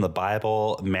remember from the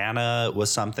Bible, manna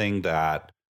was something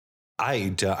that I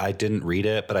didn't read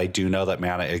it, but I do know that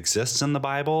manna exists in the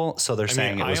Bible. So they're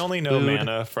saying it was I only know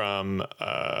manna from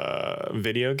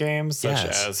video games such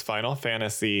as Final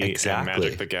Fantasy and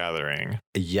Magic the Gathering.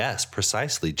 Yes,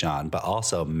 precisely, John, but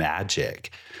also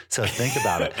magic. So think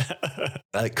about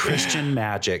it. Christian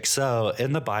magic. So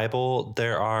in the Bible,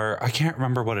 there are, I can't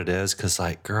remember what it is because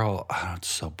girl, it's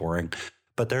so boring.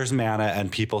 but there's manna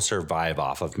and people survive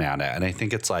off of manna. And I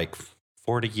think it's like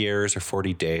 40 years or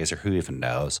 40 days or who even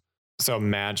knows. So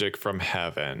magic from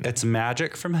heaven. It's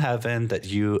magic from heaven that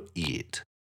you eat.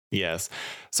 Yes.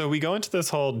 So we go into this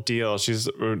whole deal.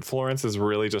 Florence is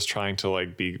really just trying to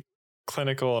like be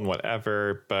clinical and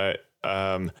whatever, but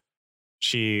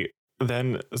she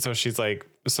has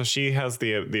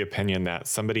the opinion that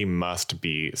somebody must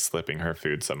be slipping her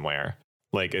food somewhere.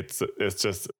 Like it's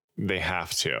just they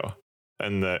have to,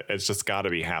 and it's just got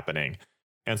to be happening.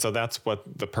 And so that's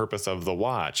what the purpose of the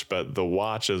watch. But the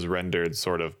watch is rendered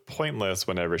sort of pointless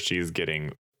whenever she's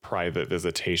getting private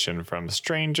visitation from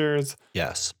strangers.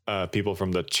 Yes. People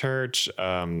from the church,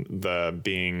 the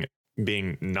being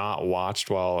not watched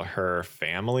while her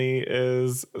family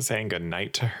is saying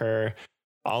goodnight to her.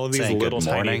 All of these saying little good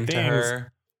tiny morning things. to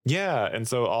her. Yeah. And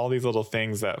so all these little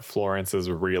things that Florence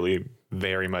is really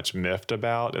very much miffed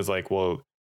about is like, well,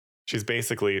 she's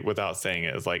basically, without saying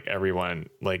it, is like everyone,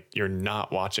 like you're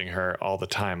not watching her all the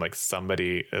time. Like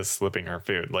somebody is slipping her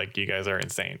food. Like you guys are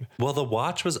insane. Well, the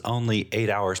watch was only 8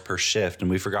 hours per shift. And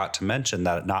we forgot to mention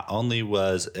that not only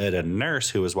was it a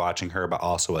nurse who was watching her, but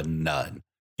also a nun.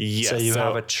 Yes, so you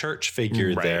have a church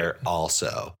figure there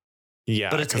also.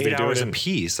 Yeah. But it's 8 hours a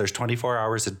piece. There's 24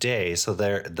 hours a day. So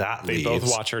they both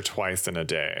watch her twice in a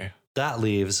day. That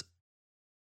leaves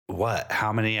what?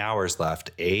 How many hours left?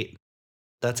 8?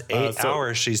 That's 8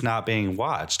 hours she's not being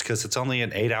watched because it's only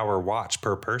an 8 hour watch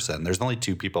per person. There's only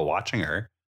 2 people watching her.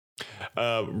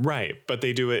 Right. But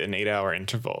they do it in 8 hour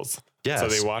intervals. Yes. So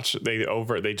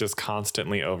they just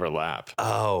constantly overlap.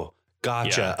 Oh,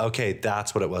 gotcha. Yeah. Okay.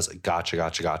 That's what it was.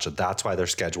 Gotcha. That's why their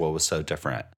schedule was so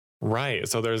different. Right.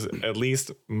 So there's at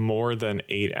least more than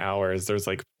 8 hours. There's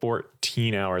like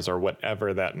 14 hours or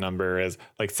whatever that number is,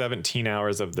 like 17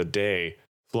 hours of the day.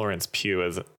 Florence Pugh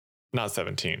is not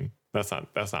 17. That's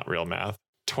not real math.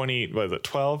 20, was it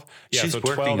 12? Yeah. She's so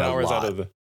 12 hours out of the,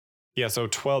 yeah. So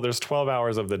there's 12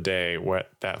 hours of the day where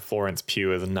that Florence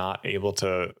Pugh is not able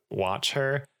to watch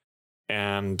her.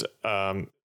 And,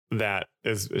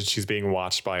 she's being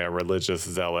watched by a religious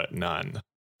zealot nun.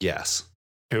 Yes.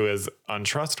 Who is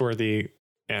untrustworthy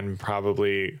and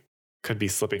probably could be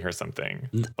slipping her something.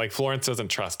 Like Florence doesn't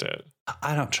trust it.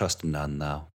 I don't trust a nun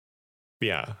though.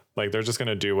 Yeah. Like they're just going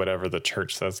to do whatever the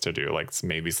church says to do, like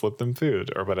maybe slip them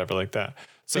food or whatever like that.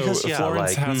 So because,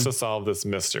 Florence has to solve this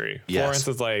mystery. Yes. Florence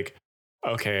is like,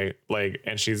 okay, like,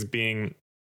 and she's being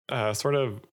sort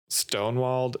of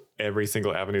stonewalled every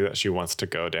single avenue that she wants to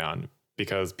go down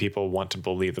because people want to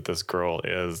believe that this girl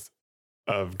is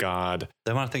of God.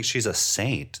 They want to think she's a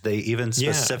saint. They even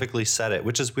specifically said it,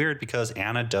 which is weird because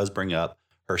Anna does bring up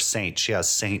her saint. She has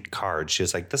saint cards.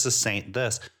 She's like, this is saint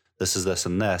this is this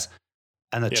and this.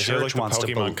 And the church wants the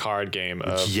Pokemon to card game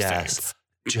of saints.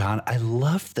 John, I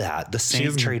love that. The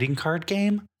saint trading card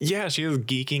game? Yeah, she is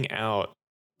geeking out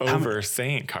over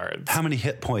saint cards. How many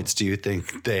hit points do you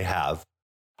think they have?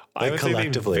 I would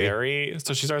collectively.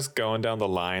 So she starts going down the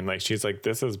line. Like she's like,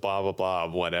 this is blah, blah, blah,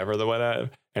 whatever.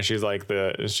 And she's like,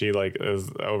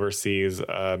 oversees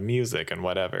music and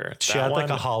whatever. She had like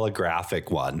a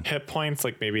holographic one. Hit points,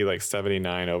 like maybe like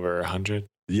 79 over 100.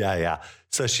 Yeah.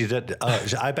 So she did.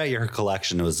 I bet her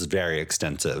collection was very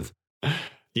extensive.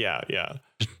 Yeah.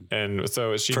 And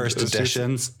so first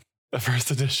editions,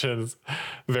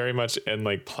 very much in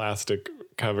like plastic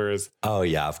covers. Oh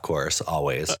yeah, of course,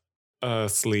 always.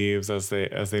 Sleeves as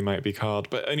they might be called.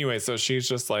 But anyway, so she's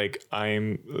just like,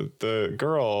 I'm the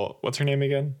girl. What's her name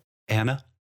again? Anna.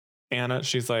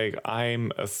 She's like,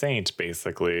 I'm a saint,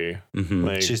 basically. Mm-hmm.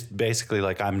 Like, she's basically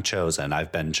like, I'm chosen.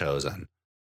 I've been chosen.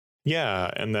 Yeah.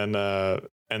 And then,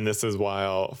 and this is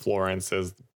while Florence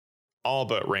is all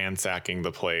but ransacking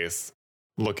the place,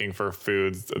 looking for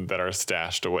foods that are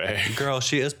stashed away. Girl,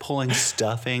 she is pulling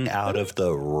stuffing out of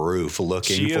the roof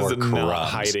looking for crumbs. She is not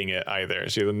hiding it either.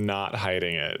 She is not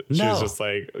hiding it. No. She's just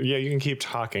like, yeah, you can keep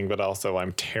talking, but also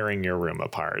I'm tearing your room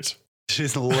apart.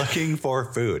 She's looking for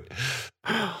food.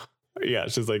 Yeah,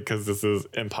 she's like, because this is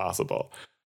impossible.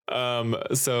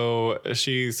 So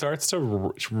she starts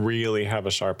to really have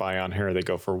a sharp eye on her. They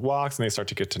go for walks and they start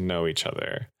to get to know each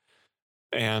other.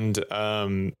 And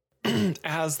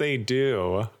as they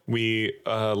do, we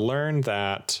learn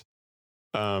that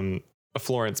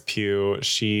Florence Pugh,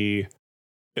 she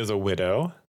is a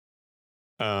widow.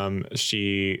 But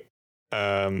she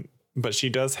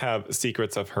does have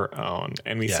secrets of her own.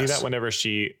 And we see that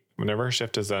whenever her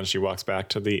shift is done, she walks back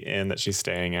to the inn that she's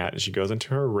staying at and she goes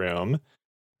into her room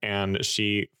and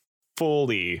she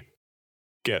fully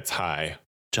gets high.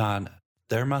 John,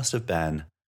 there must have been,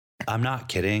 I'm not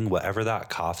kidding, whatever that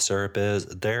cough syrup is,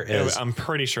 I'm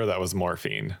pretty sure that was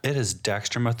morphine. It is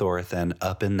dextromethorphan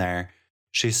up in there.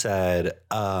 She said,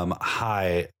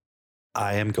 hi,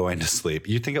 I am going to sleep.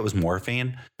 You think it was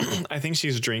morphine? I think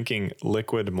she's drinking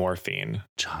liquid morphine.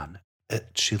 John,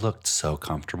 she looked so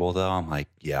comfortable though. I'm like,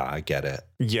 yeah, I get it.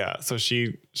 Yeah. So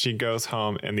she goes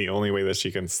home, and the only way that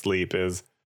she can sleep is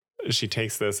she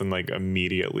takes this and like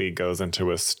immediately goes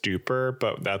into a stupor.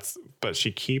 But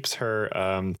she keeps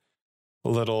her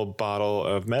little bottle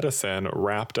of medicine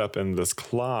wrapped up in this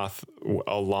cloth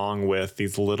along with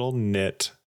these little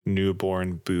knit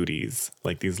newborn booties,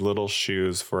 like these little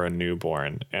shoes for a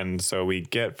newborn. And so we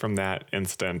get from that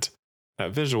instant,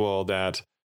 that visual, that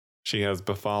she has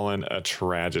befallen a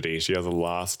tragedy. She has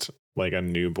lost like a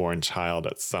newborn child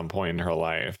at some point in her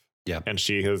life. Yeah. And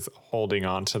she is holding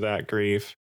on to that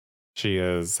grief. She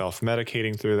is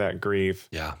self-medicating through that grief.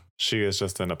 Yeah. She is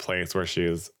just in a place where she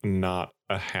is not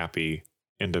a happy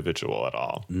individual at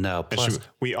all. No. Plus,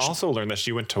 we also learned that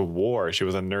she went to war. She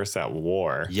was a nurse at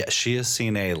war. Yeah, she has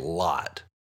seen a lot.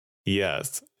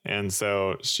 Yes. And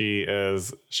so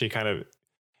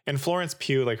and Florence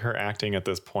Pugh, like her acting at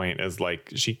this point is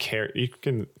like, you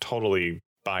can totally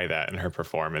buy that in her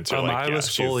performance. I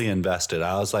was fully invested.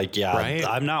 I was like, yeah, right?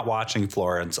 I'm not watching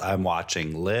Florence. I'm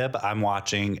watching Lib. I'm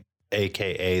watching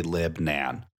AKA Lib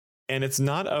Nan. And it's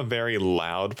not a very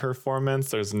loud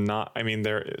performance.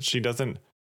 She doesn't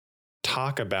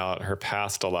talk about her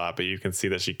past a lot, but you can see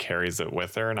that she carries it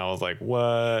with her. And I was like,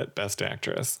 what? Best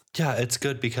actress. Yeah, it's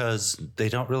good because they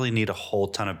don't really need a whole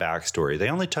ton of backstory. They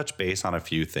only touch base on a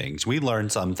few things. We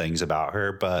learned some things about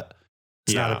her, but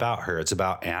it's not about her. It's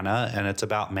about Anna, and it's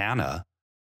about Mana.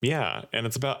 Yeah, and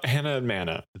it's about Anna and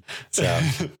Mana. So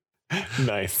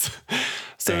nice.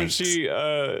 So thanks.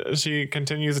 She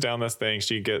continues down this thing.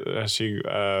 Some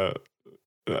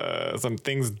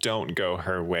things don't go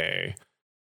her way,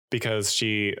 because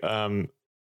she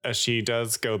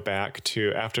does go back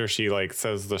to, after she like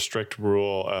says the strict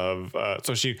rule of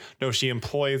she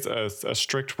employs a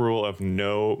strict rule of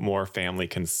no more family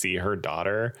can see her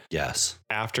daughter. Yes.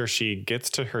 After she gets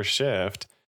to her shift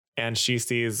and she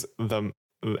sees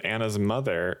Anna's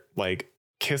mother like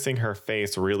kissing her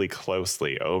face really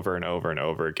closely over and over and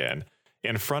over again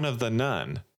in front of the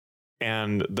nun.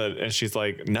 And she's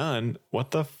like, "Nun,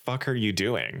 what the fuck are you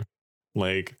doing?"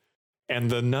 Like, and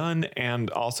the nun,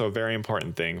 and also a very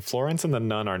important thing, Florence and the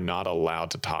nun are not allowed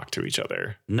to talk to each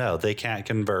other. No, they can't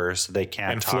converse. They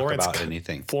can't talk about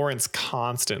anything. Florence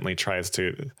constantly tries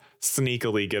to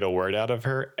sneakily get a word out of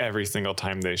her every single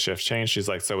time they shift change. She's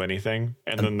like, "So anything?"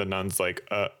 And then the nun's like,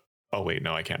 "Oh wait,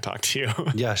 no, I can't talk to you."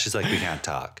 Yeah, she's like, "We can't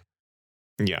talk."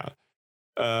 Yeah.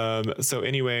 So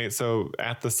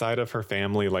at the side of her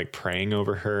family, like praying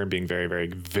over her and being very, very,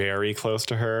 very close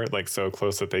to her, like so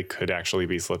close that they could actually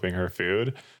be slipping her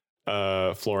food.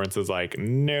 Florence is like,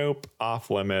 "Nope,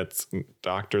 off limits.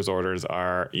 Doctor's orders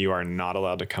are you are not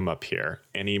allowed to come up here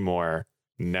anymore.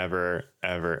 Never,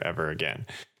 ever, ever again."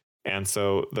 And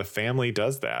so the family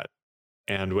does that.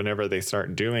 And whenever they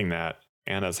start doing that,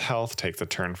 Anna's health takes a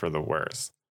turn for the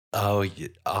worse. Oh,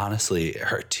 honestly,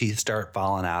 her teeth start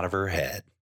falling out of her head.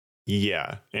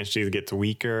 Yeah. And she gets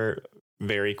weaker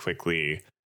very quickly,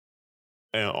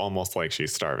 almost like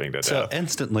she's starving to death. So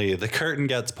instantly the curtain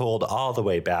gets pulled all the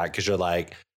way back, because you're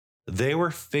like, they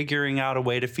were figuring out a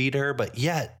way to feed her, but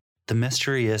yet the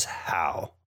mystery is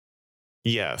how.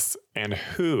 Yes. And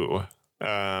who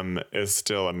is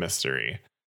still a mystery.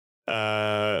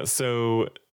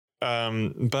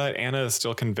 But Anna is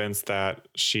still convinced that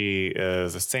she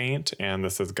is a saint and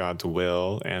this is God's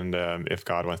will. And if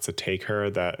God wants to take her,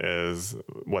 that is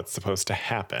what's supposed to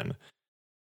happen.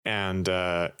 And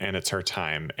it's her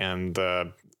time. And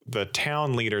the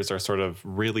town leaders are sort of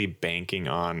really banking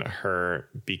on her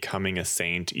becoming a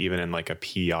saint, even in like a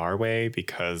PR way,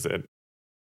 because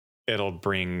it'll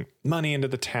bring money into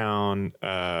the town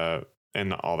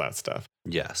and all that stuff.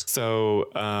 Yes. So,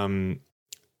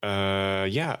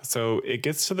 so it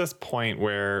gets to this point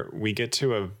where we get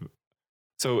to a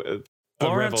Florence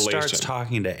revelation. Starts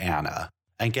talking to Anna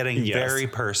and getting very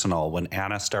personal when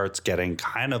Anna starts getting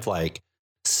kind of like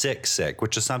sick,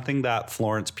 which is something that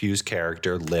Florence Pugh's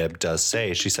character Lib does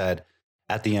say. She said,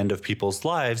 at the end of people's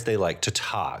lives, they like to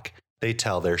talk. They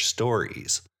tell their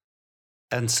stories.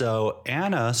 And so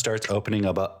Anna starts opening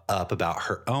up about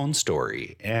her own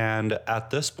story. And at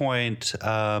this point,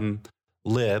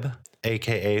 Lib,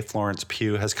 AKA Florence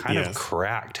Pugh, has kind of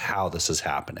cracked how this is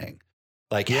happening.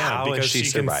 Like, how is she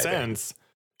surviving?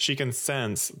 She can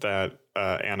sense that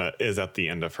Anna is at the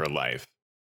end of her life.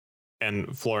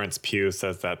 And Florence Pugh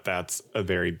says that that's a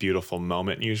very beautiful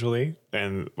moment usually.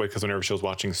 And because whenever she was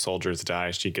watching soldiers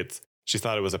die, she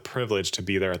thought it was a privilege to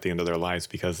be there at the end of their lives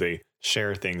because they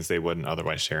share things they wouldn't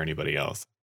otherwise share anybody else.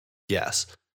 Yes.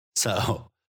 So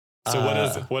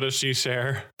what does she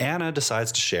share? Anna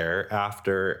decides to share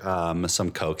after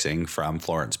some coaxing from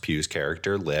Florence Pugh's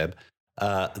character, Lib,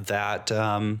 that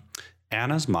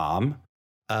Anna's mom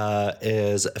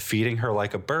is feeding her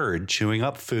like a bird, chewing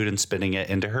up food and spitting it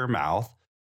into her mouth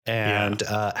and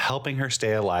helping her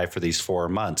stay alive for these 4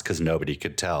 months because nobody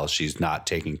could tell she's not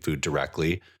taking food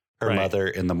directly. Her mother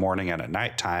in the morning and at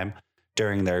nighttime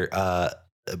during their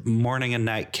morning and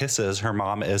night kisses, her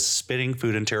mom is spitting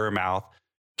food into her mouth,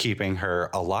 keeping her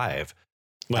alive.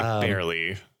 Like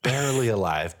barely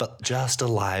alive, but just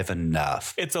alive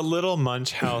enough. It's a little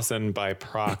Munchausen by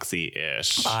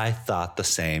proxy-ish. I thought the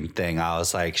same thing. I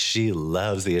was like, she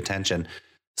loves the attention.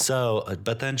 So,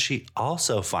 but then she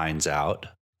also finds out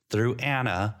through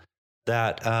Anna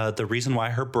that the reason why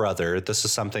her brother, this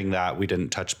is something that we didn't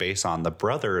touch base on, the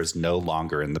brother is no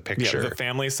longer in the picture. Yeah, the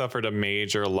family suffered a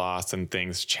major loss and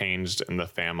things changed in the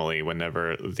family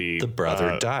whenever the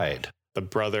brother died. The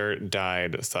brother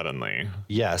died suddenly.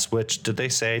 Yes, which did they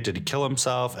say? Did he kill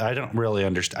himself? I don't really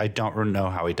understand. I don't know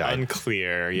how he died.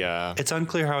 Unclear, yeah. It's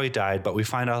unclear how he died, but we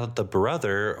find out that the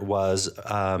brother was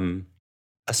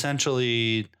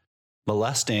essentially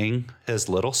molesting his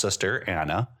little sister,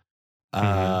 Anna.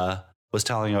 Was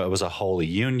telling her it was a holy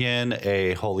union,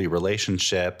 a holy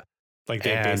relationship. Like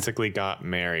they basically got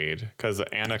married because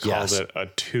Anna calls it a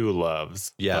two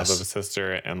loves. Yes. Love of a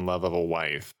sister and love of a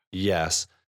wife. Yes.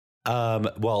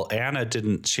 Well, Anna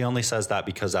didn't, she only says that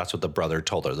because that's what the brother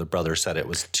told her. The brother said it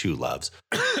was two loves.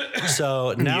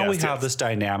 So now we have this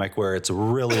dynamic where it's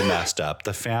really messed up.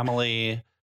 The family,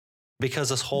 because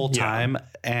this whole time,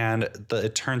 and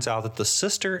it turns out that the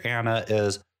sister Anna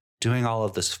is doing all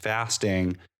of this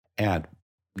fasting and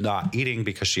not eating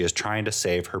because she is trying to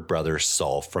save her brother's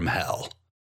soul from hell.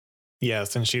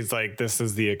 Yes. And she's like, this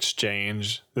is the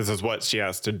exchange. This is what she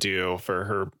has to do for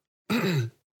her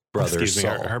brother's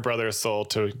soul. Her brother's soul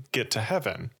to get to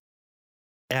heaven.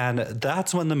 And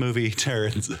that's when the movie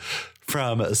turns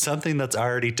from something that's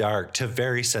already dark to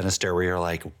very sinister, where you're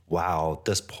like, wow,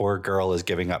 this poor girl is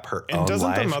giving up her own life. And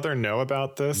doesn't the mother know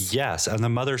about this? Yes. And the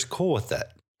mother's cool with it.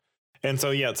 And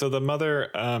so, so the mother,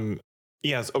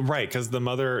 yes, right. Because the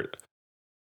mother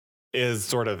is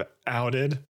sort of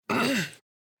outed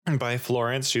by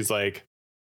Florence. She's like,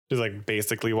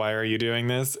 basically, why are you doing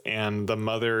this? And the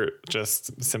mother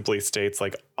just simply states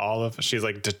she's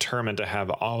like determined to have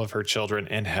all of her children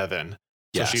in heaven.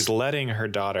 Yes. So she's letting her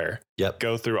daughter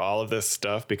go through all of this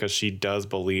stuff because she does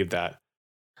believe that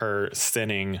her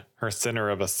sinner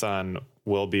of a son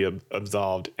will be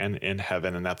absolved and in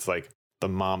heaven. And that's like the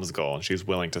mom's goal. And she's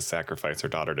willing to sacrifice her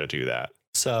daughter to do that.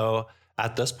 So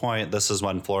at this point, this is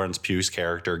when Florence Pugh's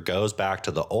character goes back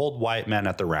to the old white men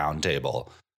at the round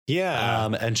table. Yeah.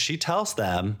 And she tells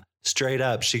them straight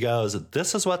up, she goes,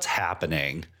 this is what's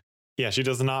happening. Yeah, she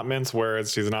does not mince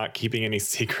words. She's not keeping any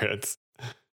secrets.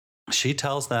 She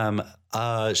tells them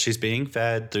she's being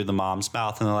fed through the mom's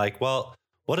mouth. And they're like, well,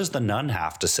 what does the nun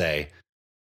have to say?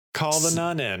 Call the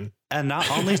nun in. And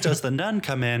not only does the nun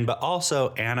come in, but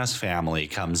also Anna's family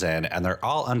comes in and they're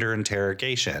all under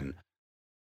interrogation.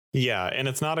 Yeah, and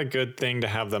it's not a good thing to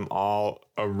have them all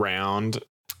around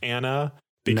Anna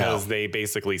because they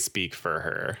basically speak for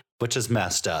her. Which is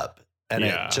messed up. And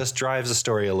it just drives the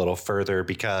story a little further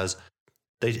because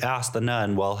they ask the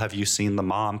nun, well, have you seen the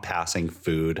mom passing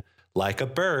food like a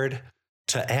bird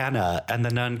to Anna? And the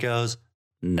nun goes,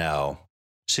 no.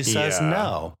 She says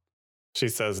no. She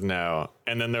says no.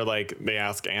 And then they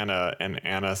ask Anna and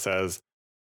Anna says,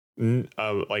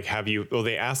 have you,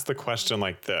 they ask the question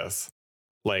like this,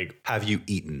 like, have you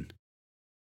eaten?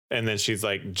 And then she's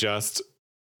like, just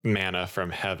manna from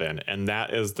heaven. And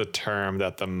that is the term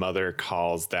that the mother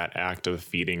calls that act of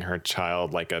feeding her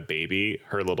child like a baby,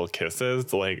 her little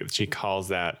kisses. Like she calls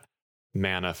that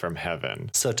manna from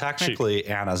heaven. So technically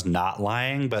Anna's not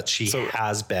lying, but she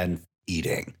has been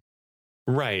eating.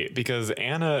 Right, because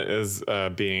Anna is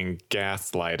being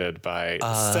gaslighted by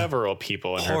several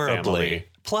people in her family.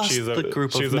 Plus the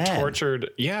group of men.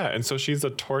 And so she's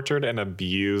a tortured and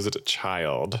abused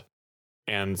child.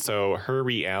 And so her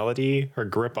reality, her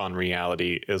grip on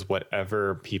reality is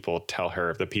whatever people tell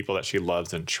her, the people that she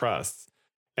loves and trusts.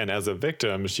 And as a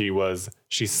victim, she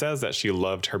says that she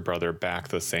loved her brother back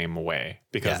the same way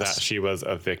because that she was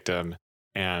a victim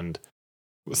and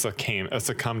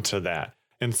succumbed to that.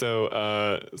 And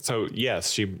so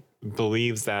yes, she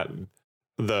believes that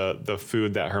the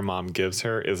food that her mom gives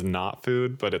her is not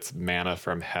food, but it's manna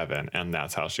from heaven. And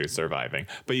that's how she's surviving.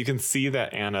 But you can see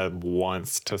that Anna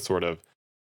wants to sort of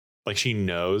she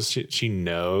knows, she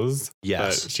knows,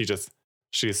 yes, but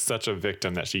she's such a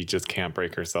victim that she just can't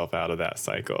break herself out of that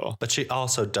cycle. But she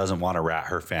also doesn't want to rat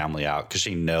her family out because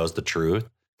she knows the truth.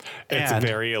 It's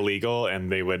very illegal,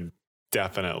 and they would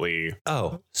definitely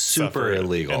super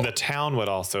illegal. And the town would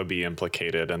also be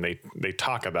implicated, and they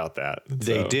talk about that.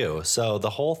 They do. So the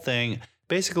whole thing,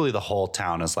 basically the whole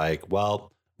town is like,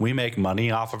 well, we make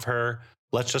money off of her.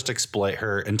 Let's just exploit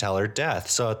her until her death.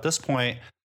 So at this point,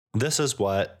 this is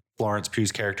what Florence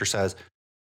Pugh's character says.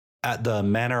 The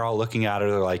men are all looking at her.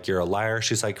 They're like, you're a liar.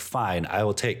 She's like, fine, I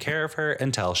will take care of her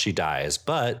until she dies.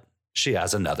 But she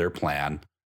has another plan.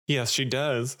 Yes, she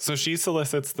does. So she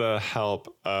solicits the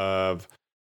help of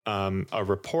a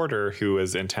reporter who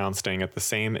is in town staying at the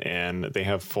same inn. They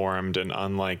have formed an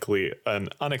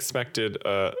unexpected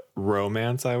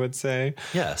romance, I would say.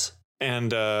 Yes.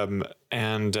 And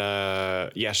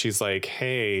she's like,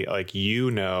 hey, like,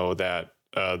 you know that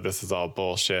this is all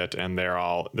bullshit, and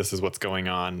this is what's going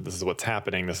on. This is what's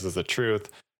happening. This is the truth.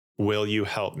 Will you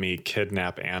help me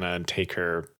kidnap Anna and take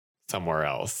her somewhere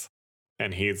else?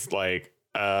 And he's like,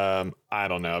 I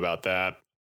don't know about that.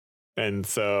 And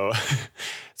so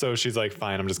she's like,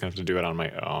 fine, I'm just gonna have to do it on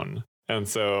my own. And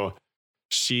so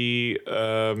she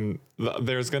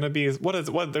there's gonna be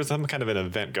there's some kind of an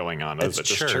event going on. It's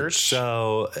church.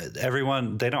 So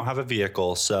everyone, they don't have a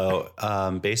vehicle. So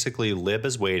basically Lib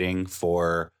is waiting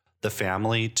for the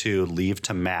family to leave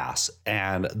to mass,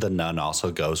 and the nun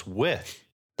also goes with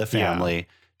the family. Yeah.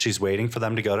 She's waiting for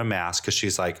them to go to mass because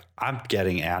she's like, I'm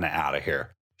getting Anna out of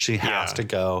here. She has to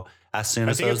go as soon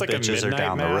as those bitches are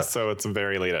down the road. So it's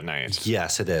very late at night.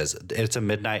 Yes, it is. It's a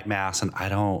midnight mass, and I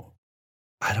don't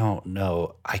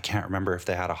know. I can't remember if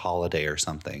they had a holiday or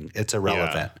something. It's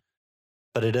irrelevant.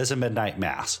 But it is a midnight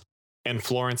mass. And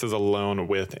Florence is alone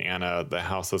with Anna. The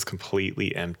house is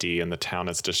completely empty and the town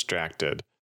is distracted.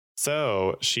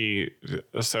 So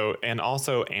and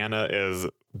also Anna is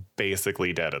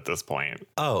basically dead at this point.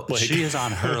 Oh, like, she is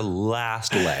on her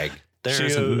last leg. There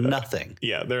is nothing.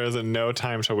 Yeah, there is no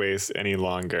time to waste any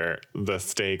longer. The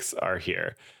stakes are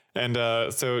here. And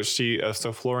so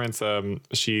Florence,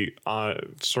 she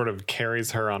sort of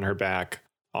carries her on her back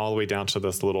all the way down to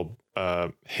this little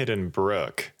hidden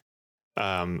brook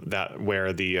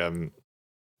where the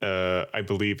I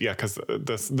believe, because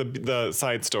the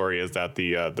side story is that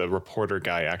the reporter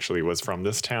guy actually was from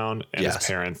this town, and his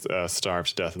parents starved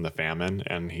to death in the famine,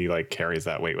 and he like carries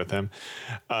that weight with him.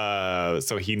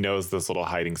 So he knows this little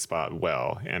hiding spot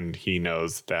well, and he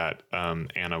knows that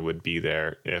Anna would be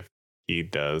there if he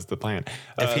does the plan.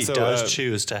 If he does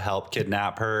choose to help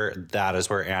kidnap her, that is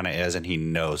where Anna is, and he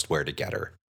knows where to get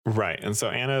her. Right. And so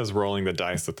Anna is rolling the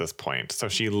dice at this point. So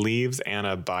she leaves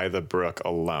Anna by the brook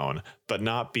alone, but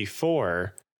not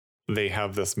before they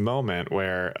have this moment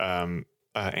where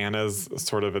Anna's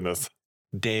sort of in this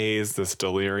daze, this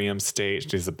delirium state.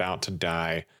 She's about to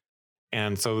die.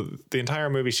 And so the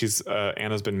entire movie,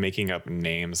 Anna's been making up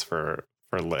names for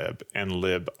Lib, and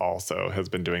Lib also has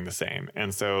been doing the same.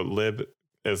 And so Lib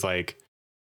is like,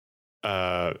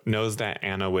 knows that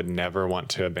Anna would never want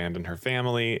to abandon her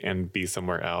family and be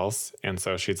somewhere else. And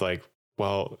so she's like,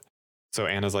 well, so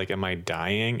Anna's like, am I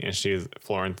dying? And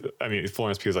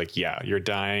Florence Pugh's like, yeah, you're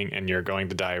dying, and you're going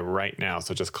to die right now.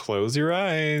 So just close your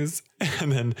eyes.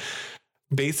 And then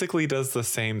basically does the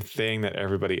same thing that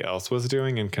everybody else was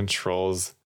doing and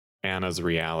controls Anna's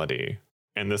reality.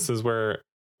 And this is where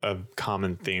a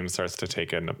common theme starts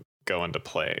to go into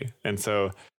play. And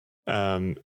so,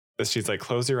 she's like,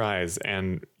 close your eyes,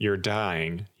 and you're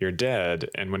dying, you're dead.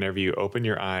 And whenever you open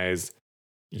your eyes,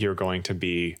 you're going to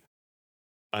be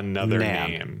another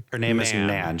name. Her name is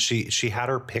Nan. She had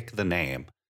her pick the name.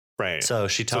 Right. So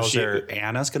she tells her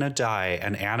Anna's going to die,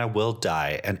 and Anna will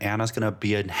die, and Anna's going to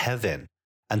be in heaven.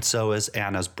 And so is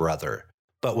Anna's brother.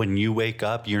 But when you wake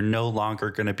up, you're no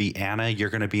longer going to be Anna. You're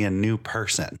going to be a new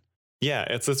person. Yeah,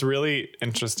 it's this really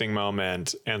interesting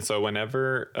moment. And so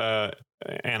whenever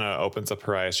Anna opens up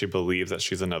her eyes, she believes that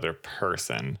she's another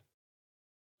person.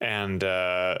 And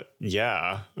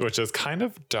which is kind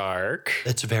of dark.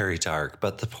 It's very dark,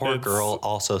 but the poor girl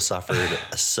also suffered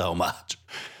so much.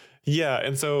 Yeah,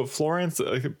 and so Florence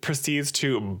proceeds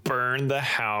to burn the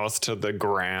house to the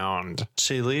ground.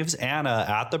 She leaves Anna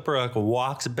at the brook,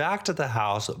 walks back to the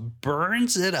house,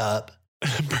 burns it up.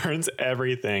 Burns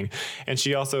everything, and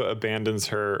she also abandons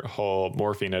her whole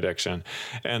morphine addiction,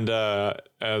 and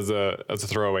as a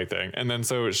throwaway thing. And then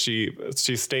so she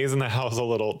stays in the house a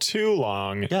little too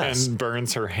long and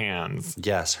burns her hands.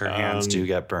 Yes, her hands do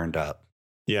get burned up.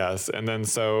 Yes, and then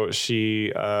so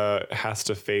she has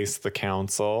to face the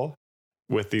council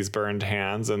with these burned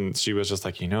hands, and she was just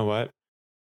like, you know what?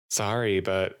 sorry,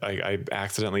 but I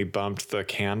accidentally bumped the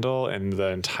candle and the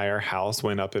entire house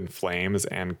went up in flames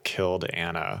and killed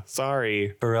Anna.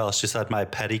 Sorry. For real, she said my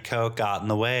petticoat got in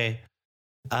the way.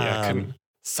 Yeah,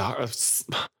 sorry.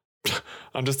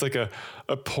 I'm just like a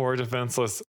poor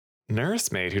defenseless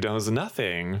nursemaid who knows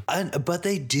nothing. But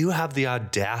they do have the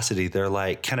audacity. They're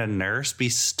like, can a nurse be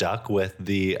stuck with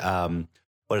the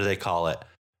what do they call it?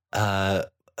 Oh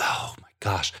my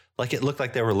gosh. Like it looked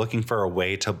like they were looking for a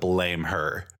way to blame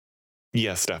her.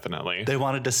 Yes, definitely. They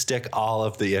wanted to stick all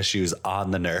of the issues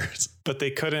on the nurse. But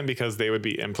they couldn't because they would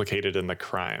be implicated in the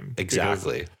crime.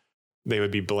 Exactly. They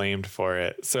would be blamed for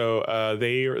it. So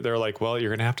they're like, well, you're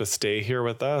going to have to stay here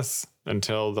with us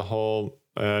until the whole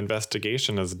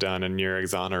investigation is done and you're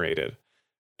exonerated.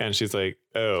 And she's like,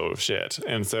 oh, shit.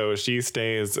 And so she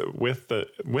stays with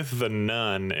the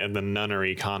nun in the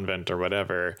nunnery convent or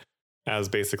whatever as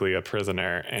basically a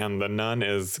prisoner. And the nun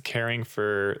who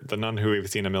we've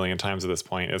seen a million times at this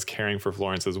point is caring for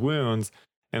Florence's wounds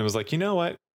and was like, you know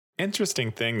what?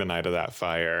 Interesting thing the night of that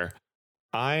fire.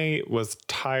 I was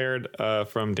tired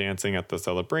from dancing at the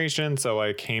celebration, so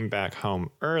I came back home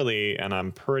early, and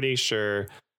I'm pretty sure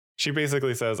she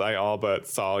basically says, I all but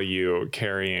saw you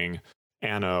carrying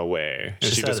Anna away.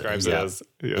 And she describes it as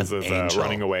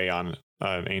running away on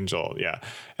an angel. Yeah.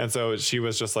 And so she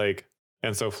was just like,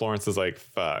 and so Florence is like,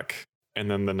 fuck.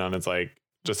 And then the nun is like,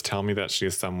 just tell me that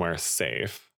she's somewhere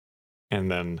safe.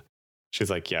 And then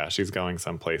she's like, yeah, she's going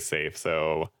someplace safe.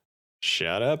 So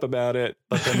shut up about it.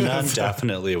 But the nun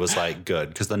definitely was like, good,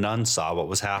 because the nun saw what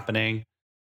was happening.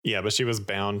 Yeah, but she was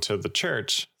bound to the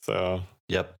church. So,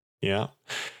 yep. Yeah.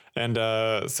 And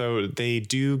so they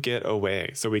do get away.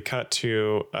 So we cut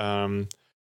to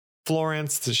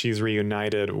Florence. She's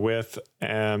reunited with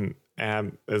is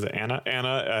it Anna?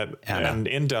 Anna. And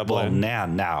in Dublin. Well,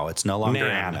 Nan now. It's no longer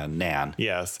Anna. Nan.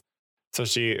 Yes. So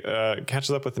she catches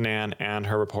up with Nan and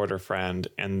her reporter friend,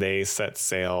 and they set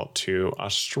sail to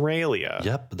Australia.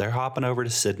 Yep. They're hopping over to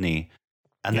Sydney.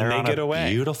 And they're on a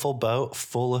beautiful boat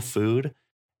full of food.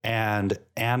 And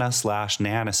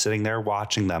Anna/Nan is sitting there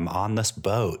watching them on this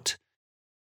boat.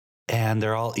 And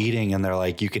they're all eating, and they're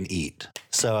like, you can eat.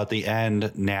 So at the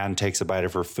end, Nan takes a bite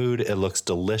of her food. It looks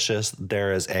delicious.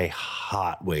 There is a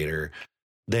hot waiter.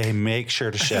 They make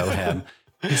sure to show him.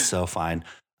 He's so fine.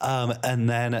 And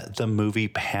then the movie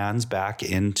pans back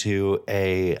into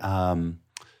into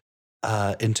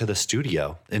the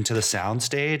studio, into the sound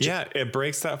stage. Yeah, it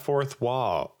breaks that fourth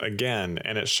wall again,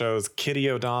 and it shows Kitty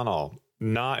O'Donnell,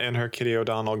 not in her Kitty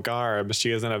O'Donnell garb.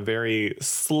 She is in a very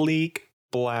sleek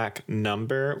black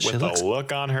number with a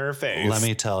look on her face. Let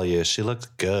me tell you, she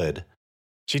looked good.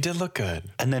 She did look good.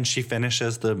 And then she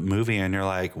finishes the movie, and you're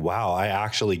like, wow, I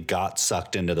actually got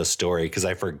sucked into the story because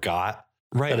I forgot.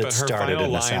 Right, but it started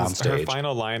in the soundstage. Her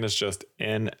final line is just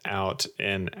in, out,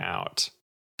 and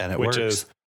it which works. Is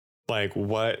like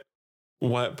what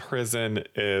prison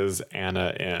is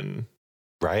Anna in?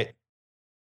 Right?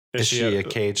 Is she a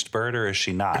caged bird or is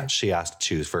she not? She has to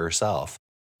choose for herself.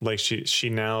 Like she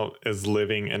now is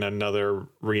living in another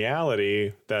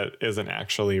reality that isn't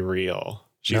actually real.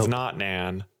 She's not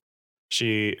Nan.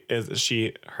 Anna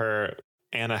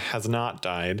has not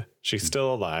died. She's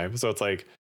still alive. So it's like,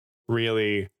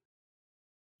 really,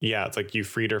 yeah, it's like you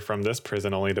freed her from this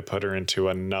prison only to put her into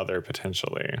another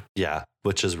potentially. Yeah,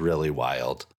 which is really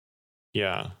wild.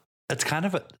 Yeah. It's kind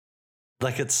of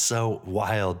it's so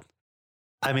wild.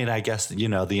 I mean, I guess,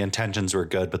 the intentions were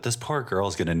good, but this poor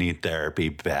girl's going to need therapy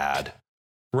bad.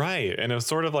 Right. And it was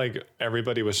sort of like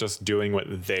everybody was just doing what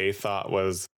they thought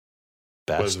was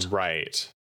best. Was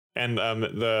right. And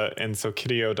so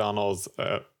Kitty O'Donnell's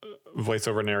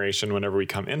voiceover narration whenever we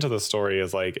come into the story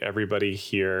is like everybody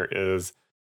here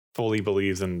fully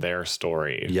believes in their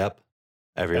story. Yep.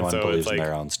 Everyone believes in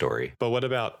their own story. But what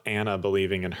about Anna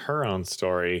believing in her own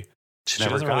story? She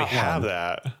never doesn't really have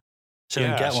that. She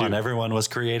didn't get one. Everyone was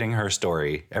creating her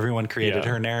story. Everyone created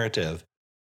her narrative.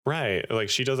 Right. Like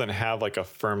she doesn't have like a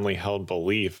firmly held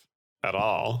belief at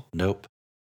all. Nope.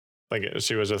 Like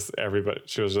she was just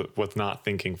not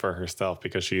thinking for herself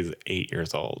because she's 8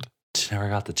 years old. She never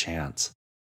got the chance.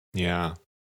 Yeah.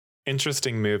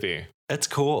 Interesting movie. It's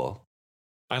cool.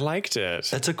 I liked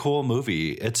it. It's a cool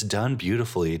movie. It's done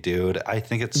beautifully, dude. I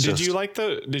think it's Did you like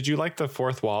the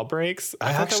fourth wall breaks?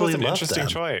 I actually that was an loved interesting them.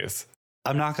 choice.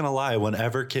 I'm not going to lie.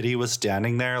 Whenever Kitty was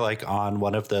standing there, like on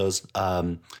one of those,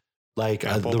 the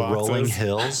rolling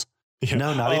hills. Yeah.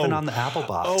 No, not even on the apple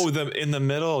box. Oh, in the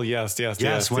middle. Yes.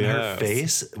 When her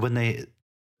face, when it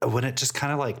just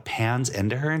kind of like pans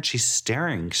into her and she's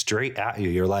staring straight at you,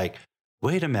 you're like,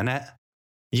 wait a minute.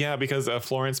 Yeah, because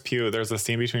Florence Pugh, there's a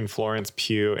scene between Florence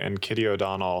Pugh and Kitty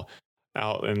O'Donnell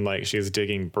out and like she's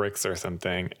digging bricks or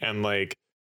something, and like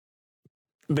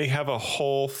they have a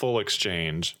whole full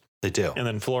exchange. They do. And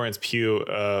then Florence Pugh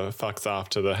fucks off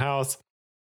to the house,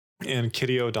 and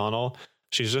Kitty O'Donnell,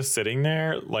 she's just sitting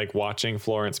there like watching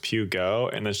Florence Pugh go,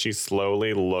 and then she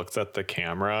slowly looks at the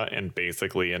camera and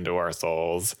basically into our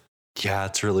souls. Yeah,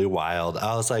 it's really wild.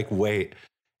 I was like, wait,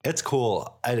 it's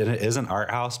cool. And it is an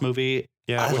art house movie.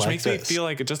 Yeah, which makes me feel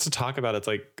like, just to talk about it, it's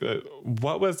like,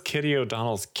 what was Kitty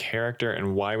O'Donnell's character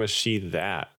and why was she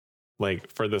that, like,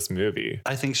 for this movie?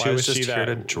 I think she was just here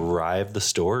to drive the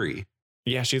story.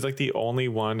 Yeah, she's like the only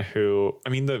one who, I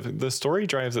mean, the story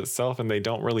drives itself and they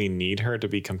don't really need her to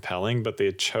be compelling, but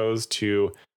they chose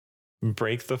to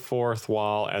break the fourth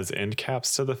wall as end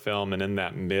caps to the film, and in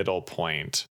that middle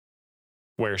point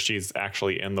where she's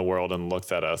actually in the world and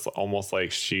looks at us almost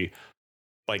like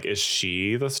is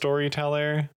she the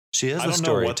storyteller? She is a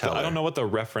storyteller. I don't know what the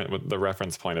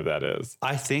reference point of that is.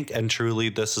 I think, and truly,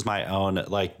 this is my own,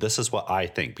 like, this is what I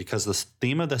think, because the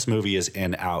theme of this movie is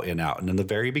in, out, in, out. And in the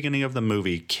very beginning of the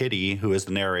movie, Kitty, who is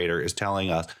the narrator, is telling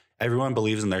us, everyone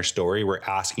believes in their story. We're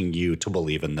asking you to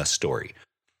believe in this story.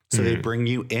 So they bring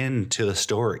you into the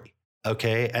story.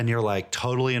 Okay. And you're like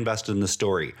totally invested in the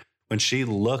story. When she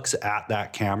looks at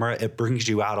that camera, it brings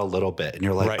you out a little bit. And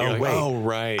you're like,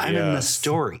 I'm in the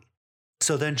story.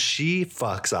 So then she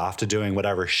fucks off to doing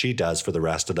whatever she does for the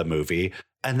rest of the movie.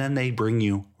 And then they bring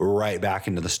you right back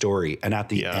into the story. And at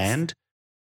the end,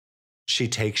 she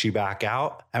takes you back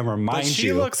out and reminds you.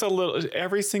 She looks a little,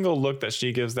 every single look that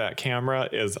she gives that camera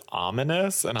is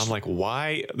ominous. And I'm like,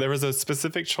 why? There was a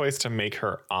specific choice to make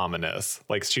her ominous.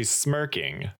 Like, she's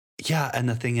smirking. Yeah. And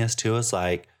the thing is, too, is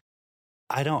like,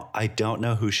 I don't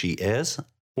know who she is.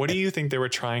 What do you think they were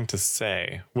trying to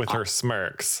say with her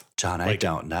smirks? John, I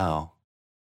don't know.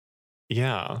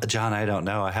 Yeah. John, I don't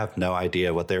know. I have no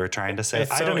idea what they were trying to say.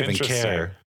 I don't even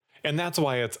care. And that's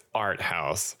why it's art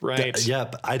house, right?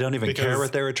 Yep. I don't even care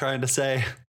what they were trying to say.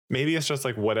 Maybe it's just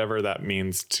like whatever that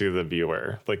means to the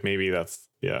viewer. Like maybe that's,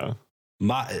 yeah.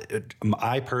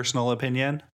 My personal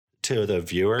opinion to the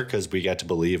viewer, because we get to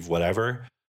believe whatever,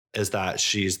 is that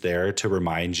she's there to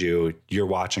remind you you're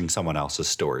watching someone else's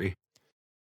story.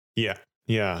 Yeah.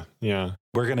 Yeah. Yeah.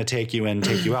 We're going to take you in,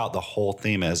 take you out. The whole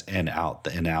theme is in,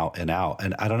 out, in, out, in, out.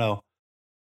 And I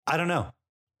don't know.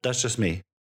 That's just me.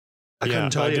 I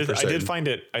couldn't tell you for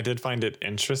certain. I did find it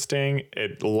interesting.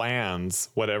 It lands,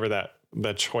 whatever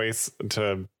that choice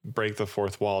to break the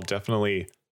fourth wall definitely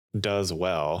does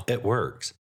well. It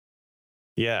works.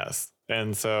 Yes.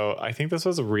 And so I think this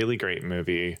was a really great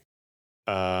movie.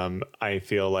 I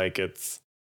feel like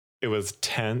it was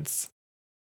tense.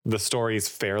 The story's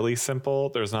fairly simple.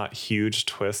 There's not huge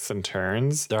twists and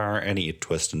turns. There aren't any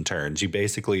twists and turns. You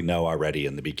basically know already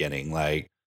in the beginning, like.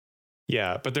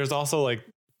 Yeah, but there's also like,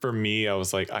 for me, I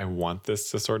was like, I want this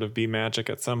to sort of be magic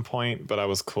at some point, but I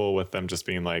was cool with them just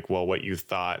being like, well, what you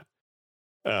thought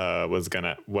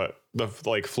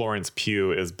like Florence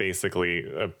Pugh is basically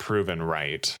proven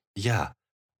right. Yeah.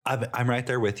 I'm right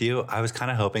there with you. I was kind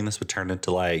of hoping this would turn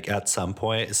into like at some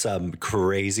point some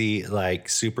crazy like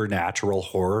supernatural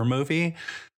horror movie.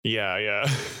 Yeah, yeah.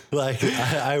 Like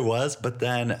I was, but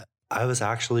then I was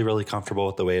actually really comfortable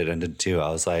with the way it ended too. I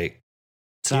was like,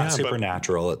 it's not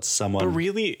supernatural. It's someone. But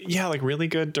really, yeah, like really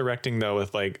good directing though,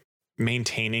 with like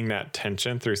maintaining that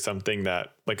tension through something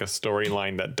that like a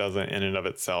storyline that doesn't in and of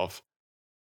itself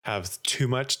have too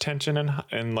much tension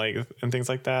and things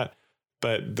like that.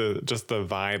 But the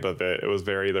vibe of it was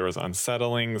there was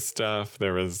unsettling stuff.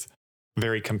 There was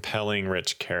very compelling,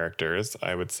 rich characters,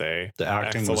 I would say. The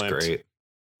acting was great.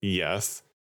 Yes.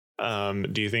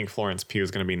 Do you think Florence Pugh is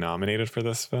going to be nominated for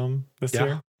this film this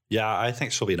year? Yeah, I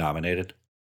think she'll be nominated.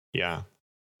 Yeah.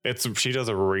 She does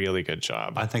a really good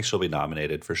job. I think she'll be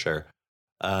nominated for sure.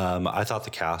 I thought the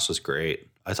cast was great.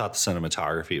 I thought the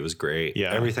cinematography was great.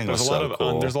 Yeah, everything was so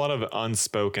cool. There's a lot of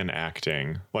unspoken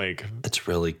acting. Like it's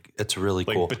really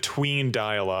cool. Between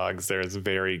dialogues, there's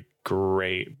very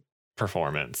great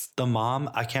performance. The mom,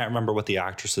 I can't remember what the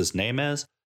actress's name is.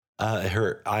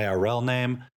 Her IRL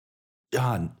name,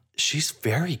 John. She's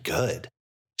very good.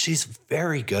 She's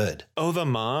very good. Oh, the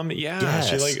mom, yeah.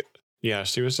 Yes.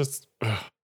 She was just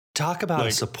talk about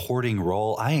a supporting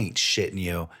role. I ain't shitting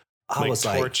you. I was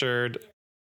tortured.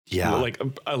 Yeah. Like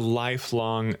a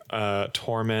lifelong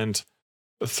torment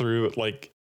through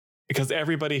because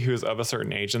everybody who's of a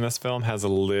certain age in this film has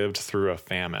lived through a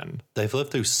famine. They've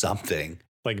lived through something.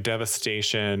 Like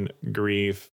devastation,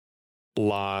 grief,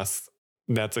 loss.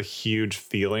 That's a huge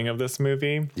feeling of this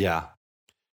movie. Yeah.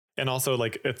 And also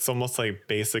it's almost like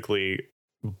basically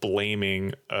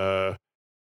blaming the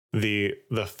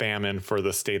famine for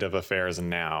the state of affairs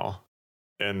now.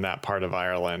 in that part of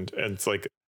Ireland. It's like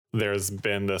there's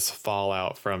been this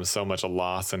fallout from so much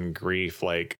loss and grief.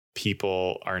 Like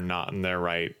people are not in their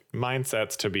right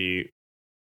mindsets to be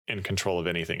in control of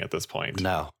anything at this point.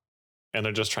 No. And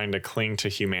they're just trying to cling to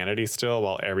humanity still,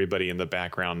 while everybody in the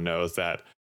background knows that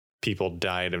people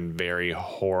died in very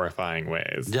horrifying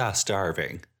ways. Yeah,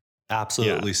 starving.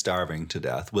 Absolutely starving to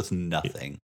death with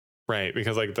nothing. Right,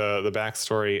 because like the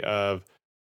backstory of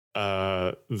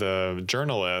the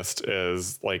journalist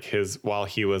is like while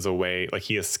he was away, like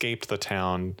he escaped the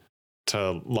town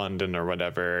to London or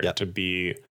whatever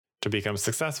to become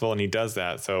successful, and he does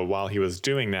that. So while he was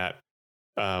doing that,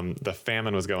 the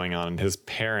famine was going on, and his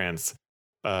parents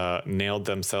nailed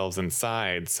themselves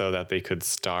inside so that they could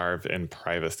starve in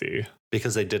privacy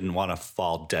because they didn't want to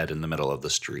fall dead in the middle of the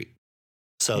street.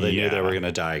 So they knew they were going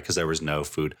to die because there was no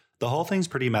food. The whole thing's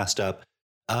pretty messed up.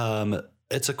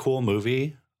 It's a cool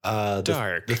movie.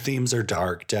 Dark. The themes are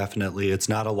dark, definitely. It's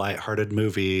not a lighthearted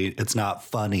movie. It's not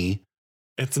funny.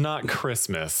 It's not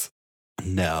Christmas.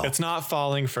 No. It's not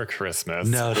Falling for Christmas.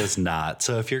 No, it is not.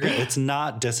 So if it's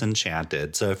not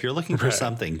Disenchanted. So if you're looking for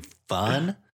something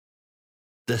fun,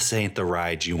 this ain't the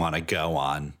ride you want to go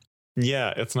on.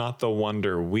 Yeah, it's not the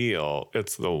Wonder Wheel.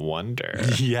 It's the Wonder.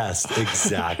 Yes,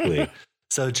 exactly.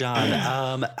 So,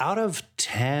 John, out of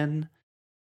 10,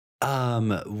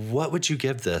 what would you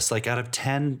give this? Like out of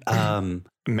 10,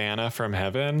 Manna from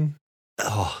Heaven.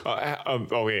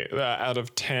 Wait. Out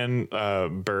of 10,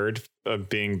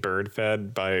 being bird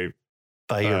fed by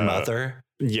your mother.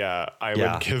 Yeah, I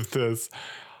would give this.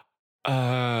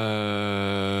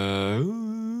 I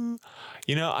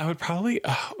would probably.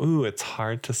 It's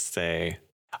hard to say.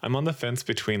 I'm on the fence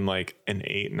between like an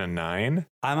 8 and a 9.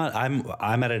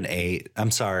 I'm at an 8.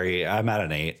 I'm sorry, I'm at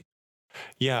an 8.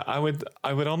 Yeah, I would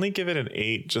only give it an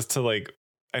 8 just to like.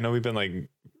 I know we've been like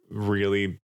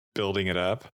really building it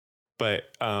up, but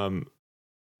I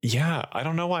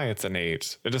don't know why it's an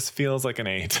 8. It just feels like an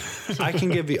 8. I can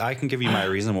give you my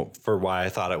reason for why I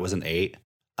thought it was an 8.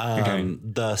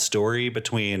 The story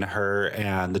between her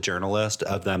and the journalist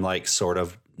of them like sort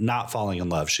of not falling in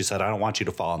love. She said, "I don't want you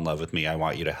to fall in love with me. I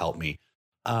want you to help me."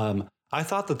 I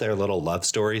thought that their little love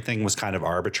story thing was kind of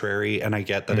arbitrary, and I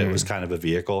get that it was kind of a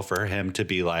vehicle for him to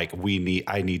be like,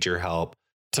 I need your help.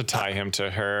 To tie him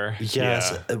to her.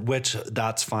 Yes, which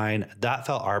that's fine. That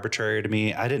felt arbitrary to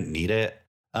me. I didn't need it.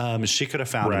 She could have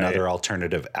found another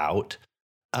alternative out.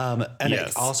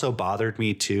 It also bothered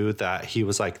me too that he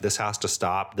was like, this has to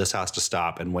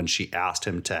stop. And when she asked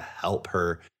him to help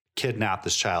her kidnap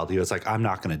this child, he was like, I'm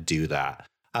not going to do that.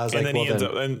 I was and like,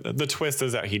 and the twist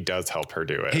is that he does help her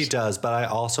do it. He does. But I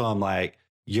also am like,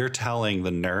 you're telling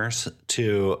the nurse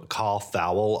to call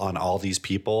foul on all these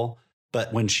people.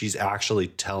 But when she's actually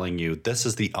telling you this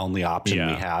is the only option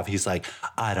we have, he's like,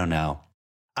 I don't know.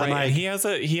 Right. He has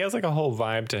like a whole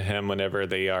vibe to him whenever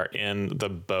they are in the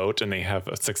boat and they have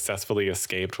successfully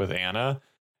escaped with Anna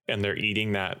and they're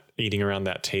eating around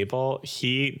that table.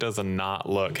 He does not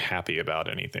look happy about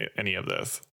any of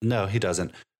this. No, he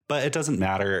doesn't. But it doesn't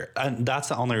matter. And that's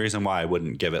the only reason why I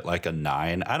wouldn't give it like a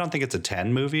 9. I don't think it's a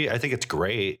 10 movie. I think it's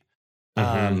great.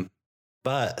 But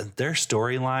their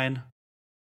storyline,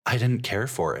 I didn't care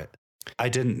for it. I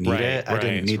didn't need it. I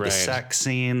didn't need the sex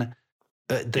scene.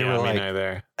 They were like,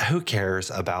 neither. Who cares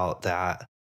about that?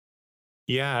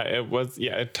 Yeah, it was.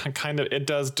 Yeah, it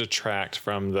does detract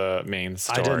from the main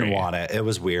story. I didn't want it. It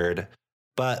was weird,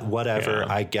 but whatever.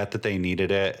 Yeah. I get that they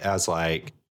needed it as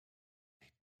like,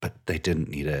 but they didn't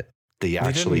need it. They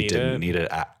actually didn't need it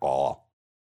at all.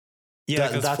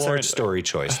 Yeah, that's their story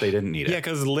choice. They didn't need it. Yeah,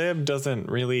 because Liv doesn't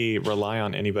really rely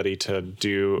on anybody to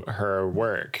do her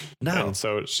work. No, and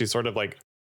so she sort of like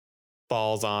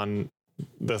falls on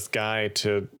this guy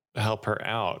to help her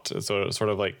out. So it sort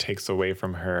of like takes away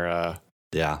from her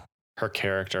her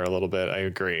character a little bit. I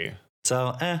agree.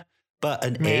 So but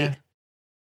an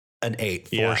 8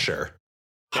 for sure.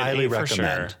 Highly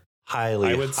recommend. I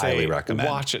would highly recommend.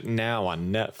 Watch it now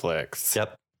on Netflix.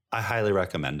 Yep. I highly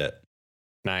recommend it.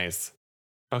 Nice.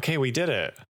 Okay, we did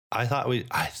it. I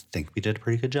think we did a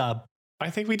pretty good job. I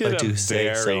think we did a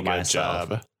very good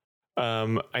job.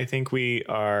 I think we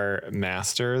are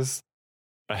masters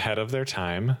ahead of their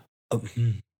time.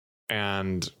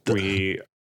 And we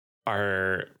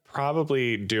are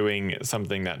probably doing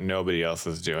something that nobody else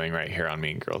is doing right here on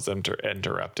Mean Girls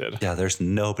Interrupted. Yeah, there's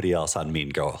nobody else on Mean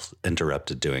Girls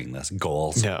Interrupted doing this.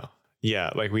 Goals. No.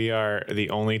 Yeah, like we are the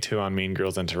only two on Mean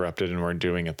Girls Interrupted, and we're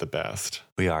doing it the best.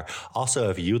 We are. Also,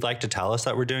 if you'd like to tell us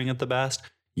that we're doing it the best,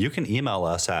 you can email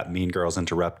us at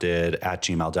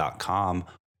meangirlsinterrupted@gmail.com.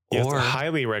 Yes, I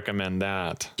highly recommend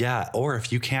that. Yeah, or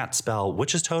if you can't spell,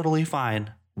 which is totally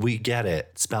fine. We get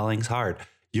it. Spelling's hard.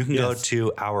 you can go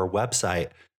to our website,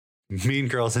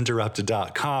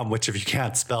 meangirlsinterrupted.com, which if you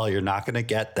can't spell, you're not going to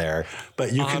get there,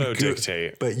 but you can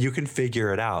dictate, but you can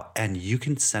figure it out, and you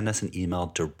can send us an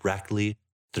email directly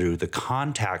through the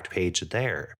contact page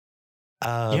there.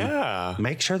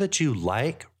 Make sure that you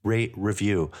like, rate,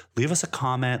 review, leave us a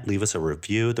comment, leave us a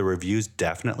review. The reviews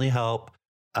definitely help.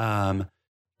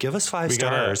 Give us 5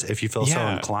 stars if you feel so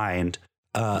inclined.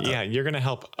 You're going to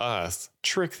help us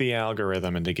trick the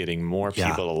algorithm into getting more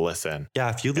people to listen. Yeah,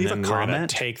 if you leave a comment, we're going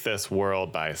to take this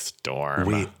world by storm.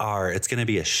 We are. It's going to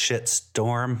be a shit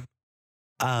storm.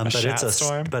 But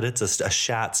it's a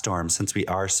shat storm, since we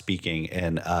are speaking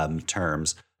in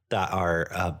terms that are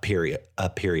a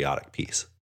periodic piece.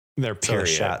 They're period.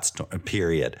 So a shat storm,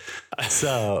 period.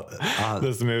 So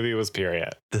this movie was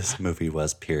period. This movie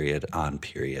was period on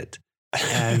period.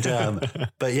 And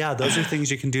but yeah, those are things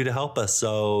you can do to help us.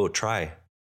 So try,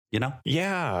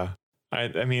 Yeah.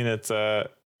 I mean, it's a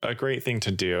great thing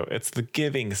to do. It's the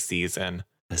giving season.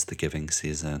 It's the giving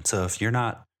season. So if you're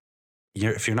not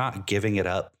giving it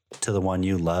up to the one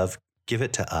you love, give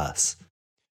it to us.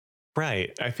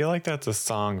 Right. I feel like that's a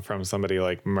song from somebody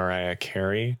like Mariah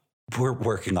Carey. We're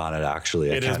working on it,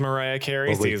 actually. It is Mariah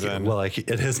Carey season. It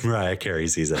is Mariah Carey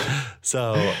season.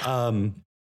 So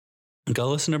go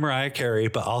listen to Mariah Carey,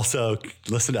 but also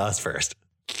listen to us first.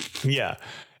 Yeah.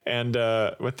 And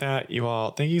with that, you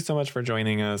all, thank you so much for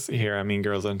joining us here at Mean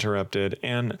Girls Interrupted.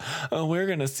 And we're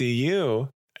going to see you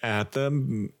at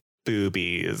the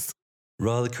boobies.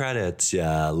 Roll the credits.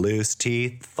 Yeah. Loose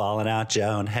teeth, falling out your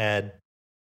own head.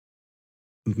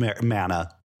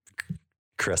 Manna.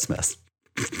 Christmas.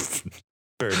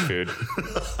 Bird food.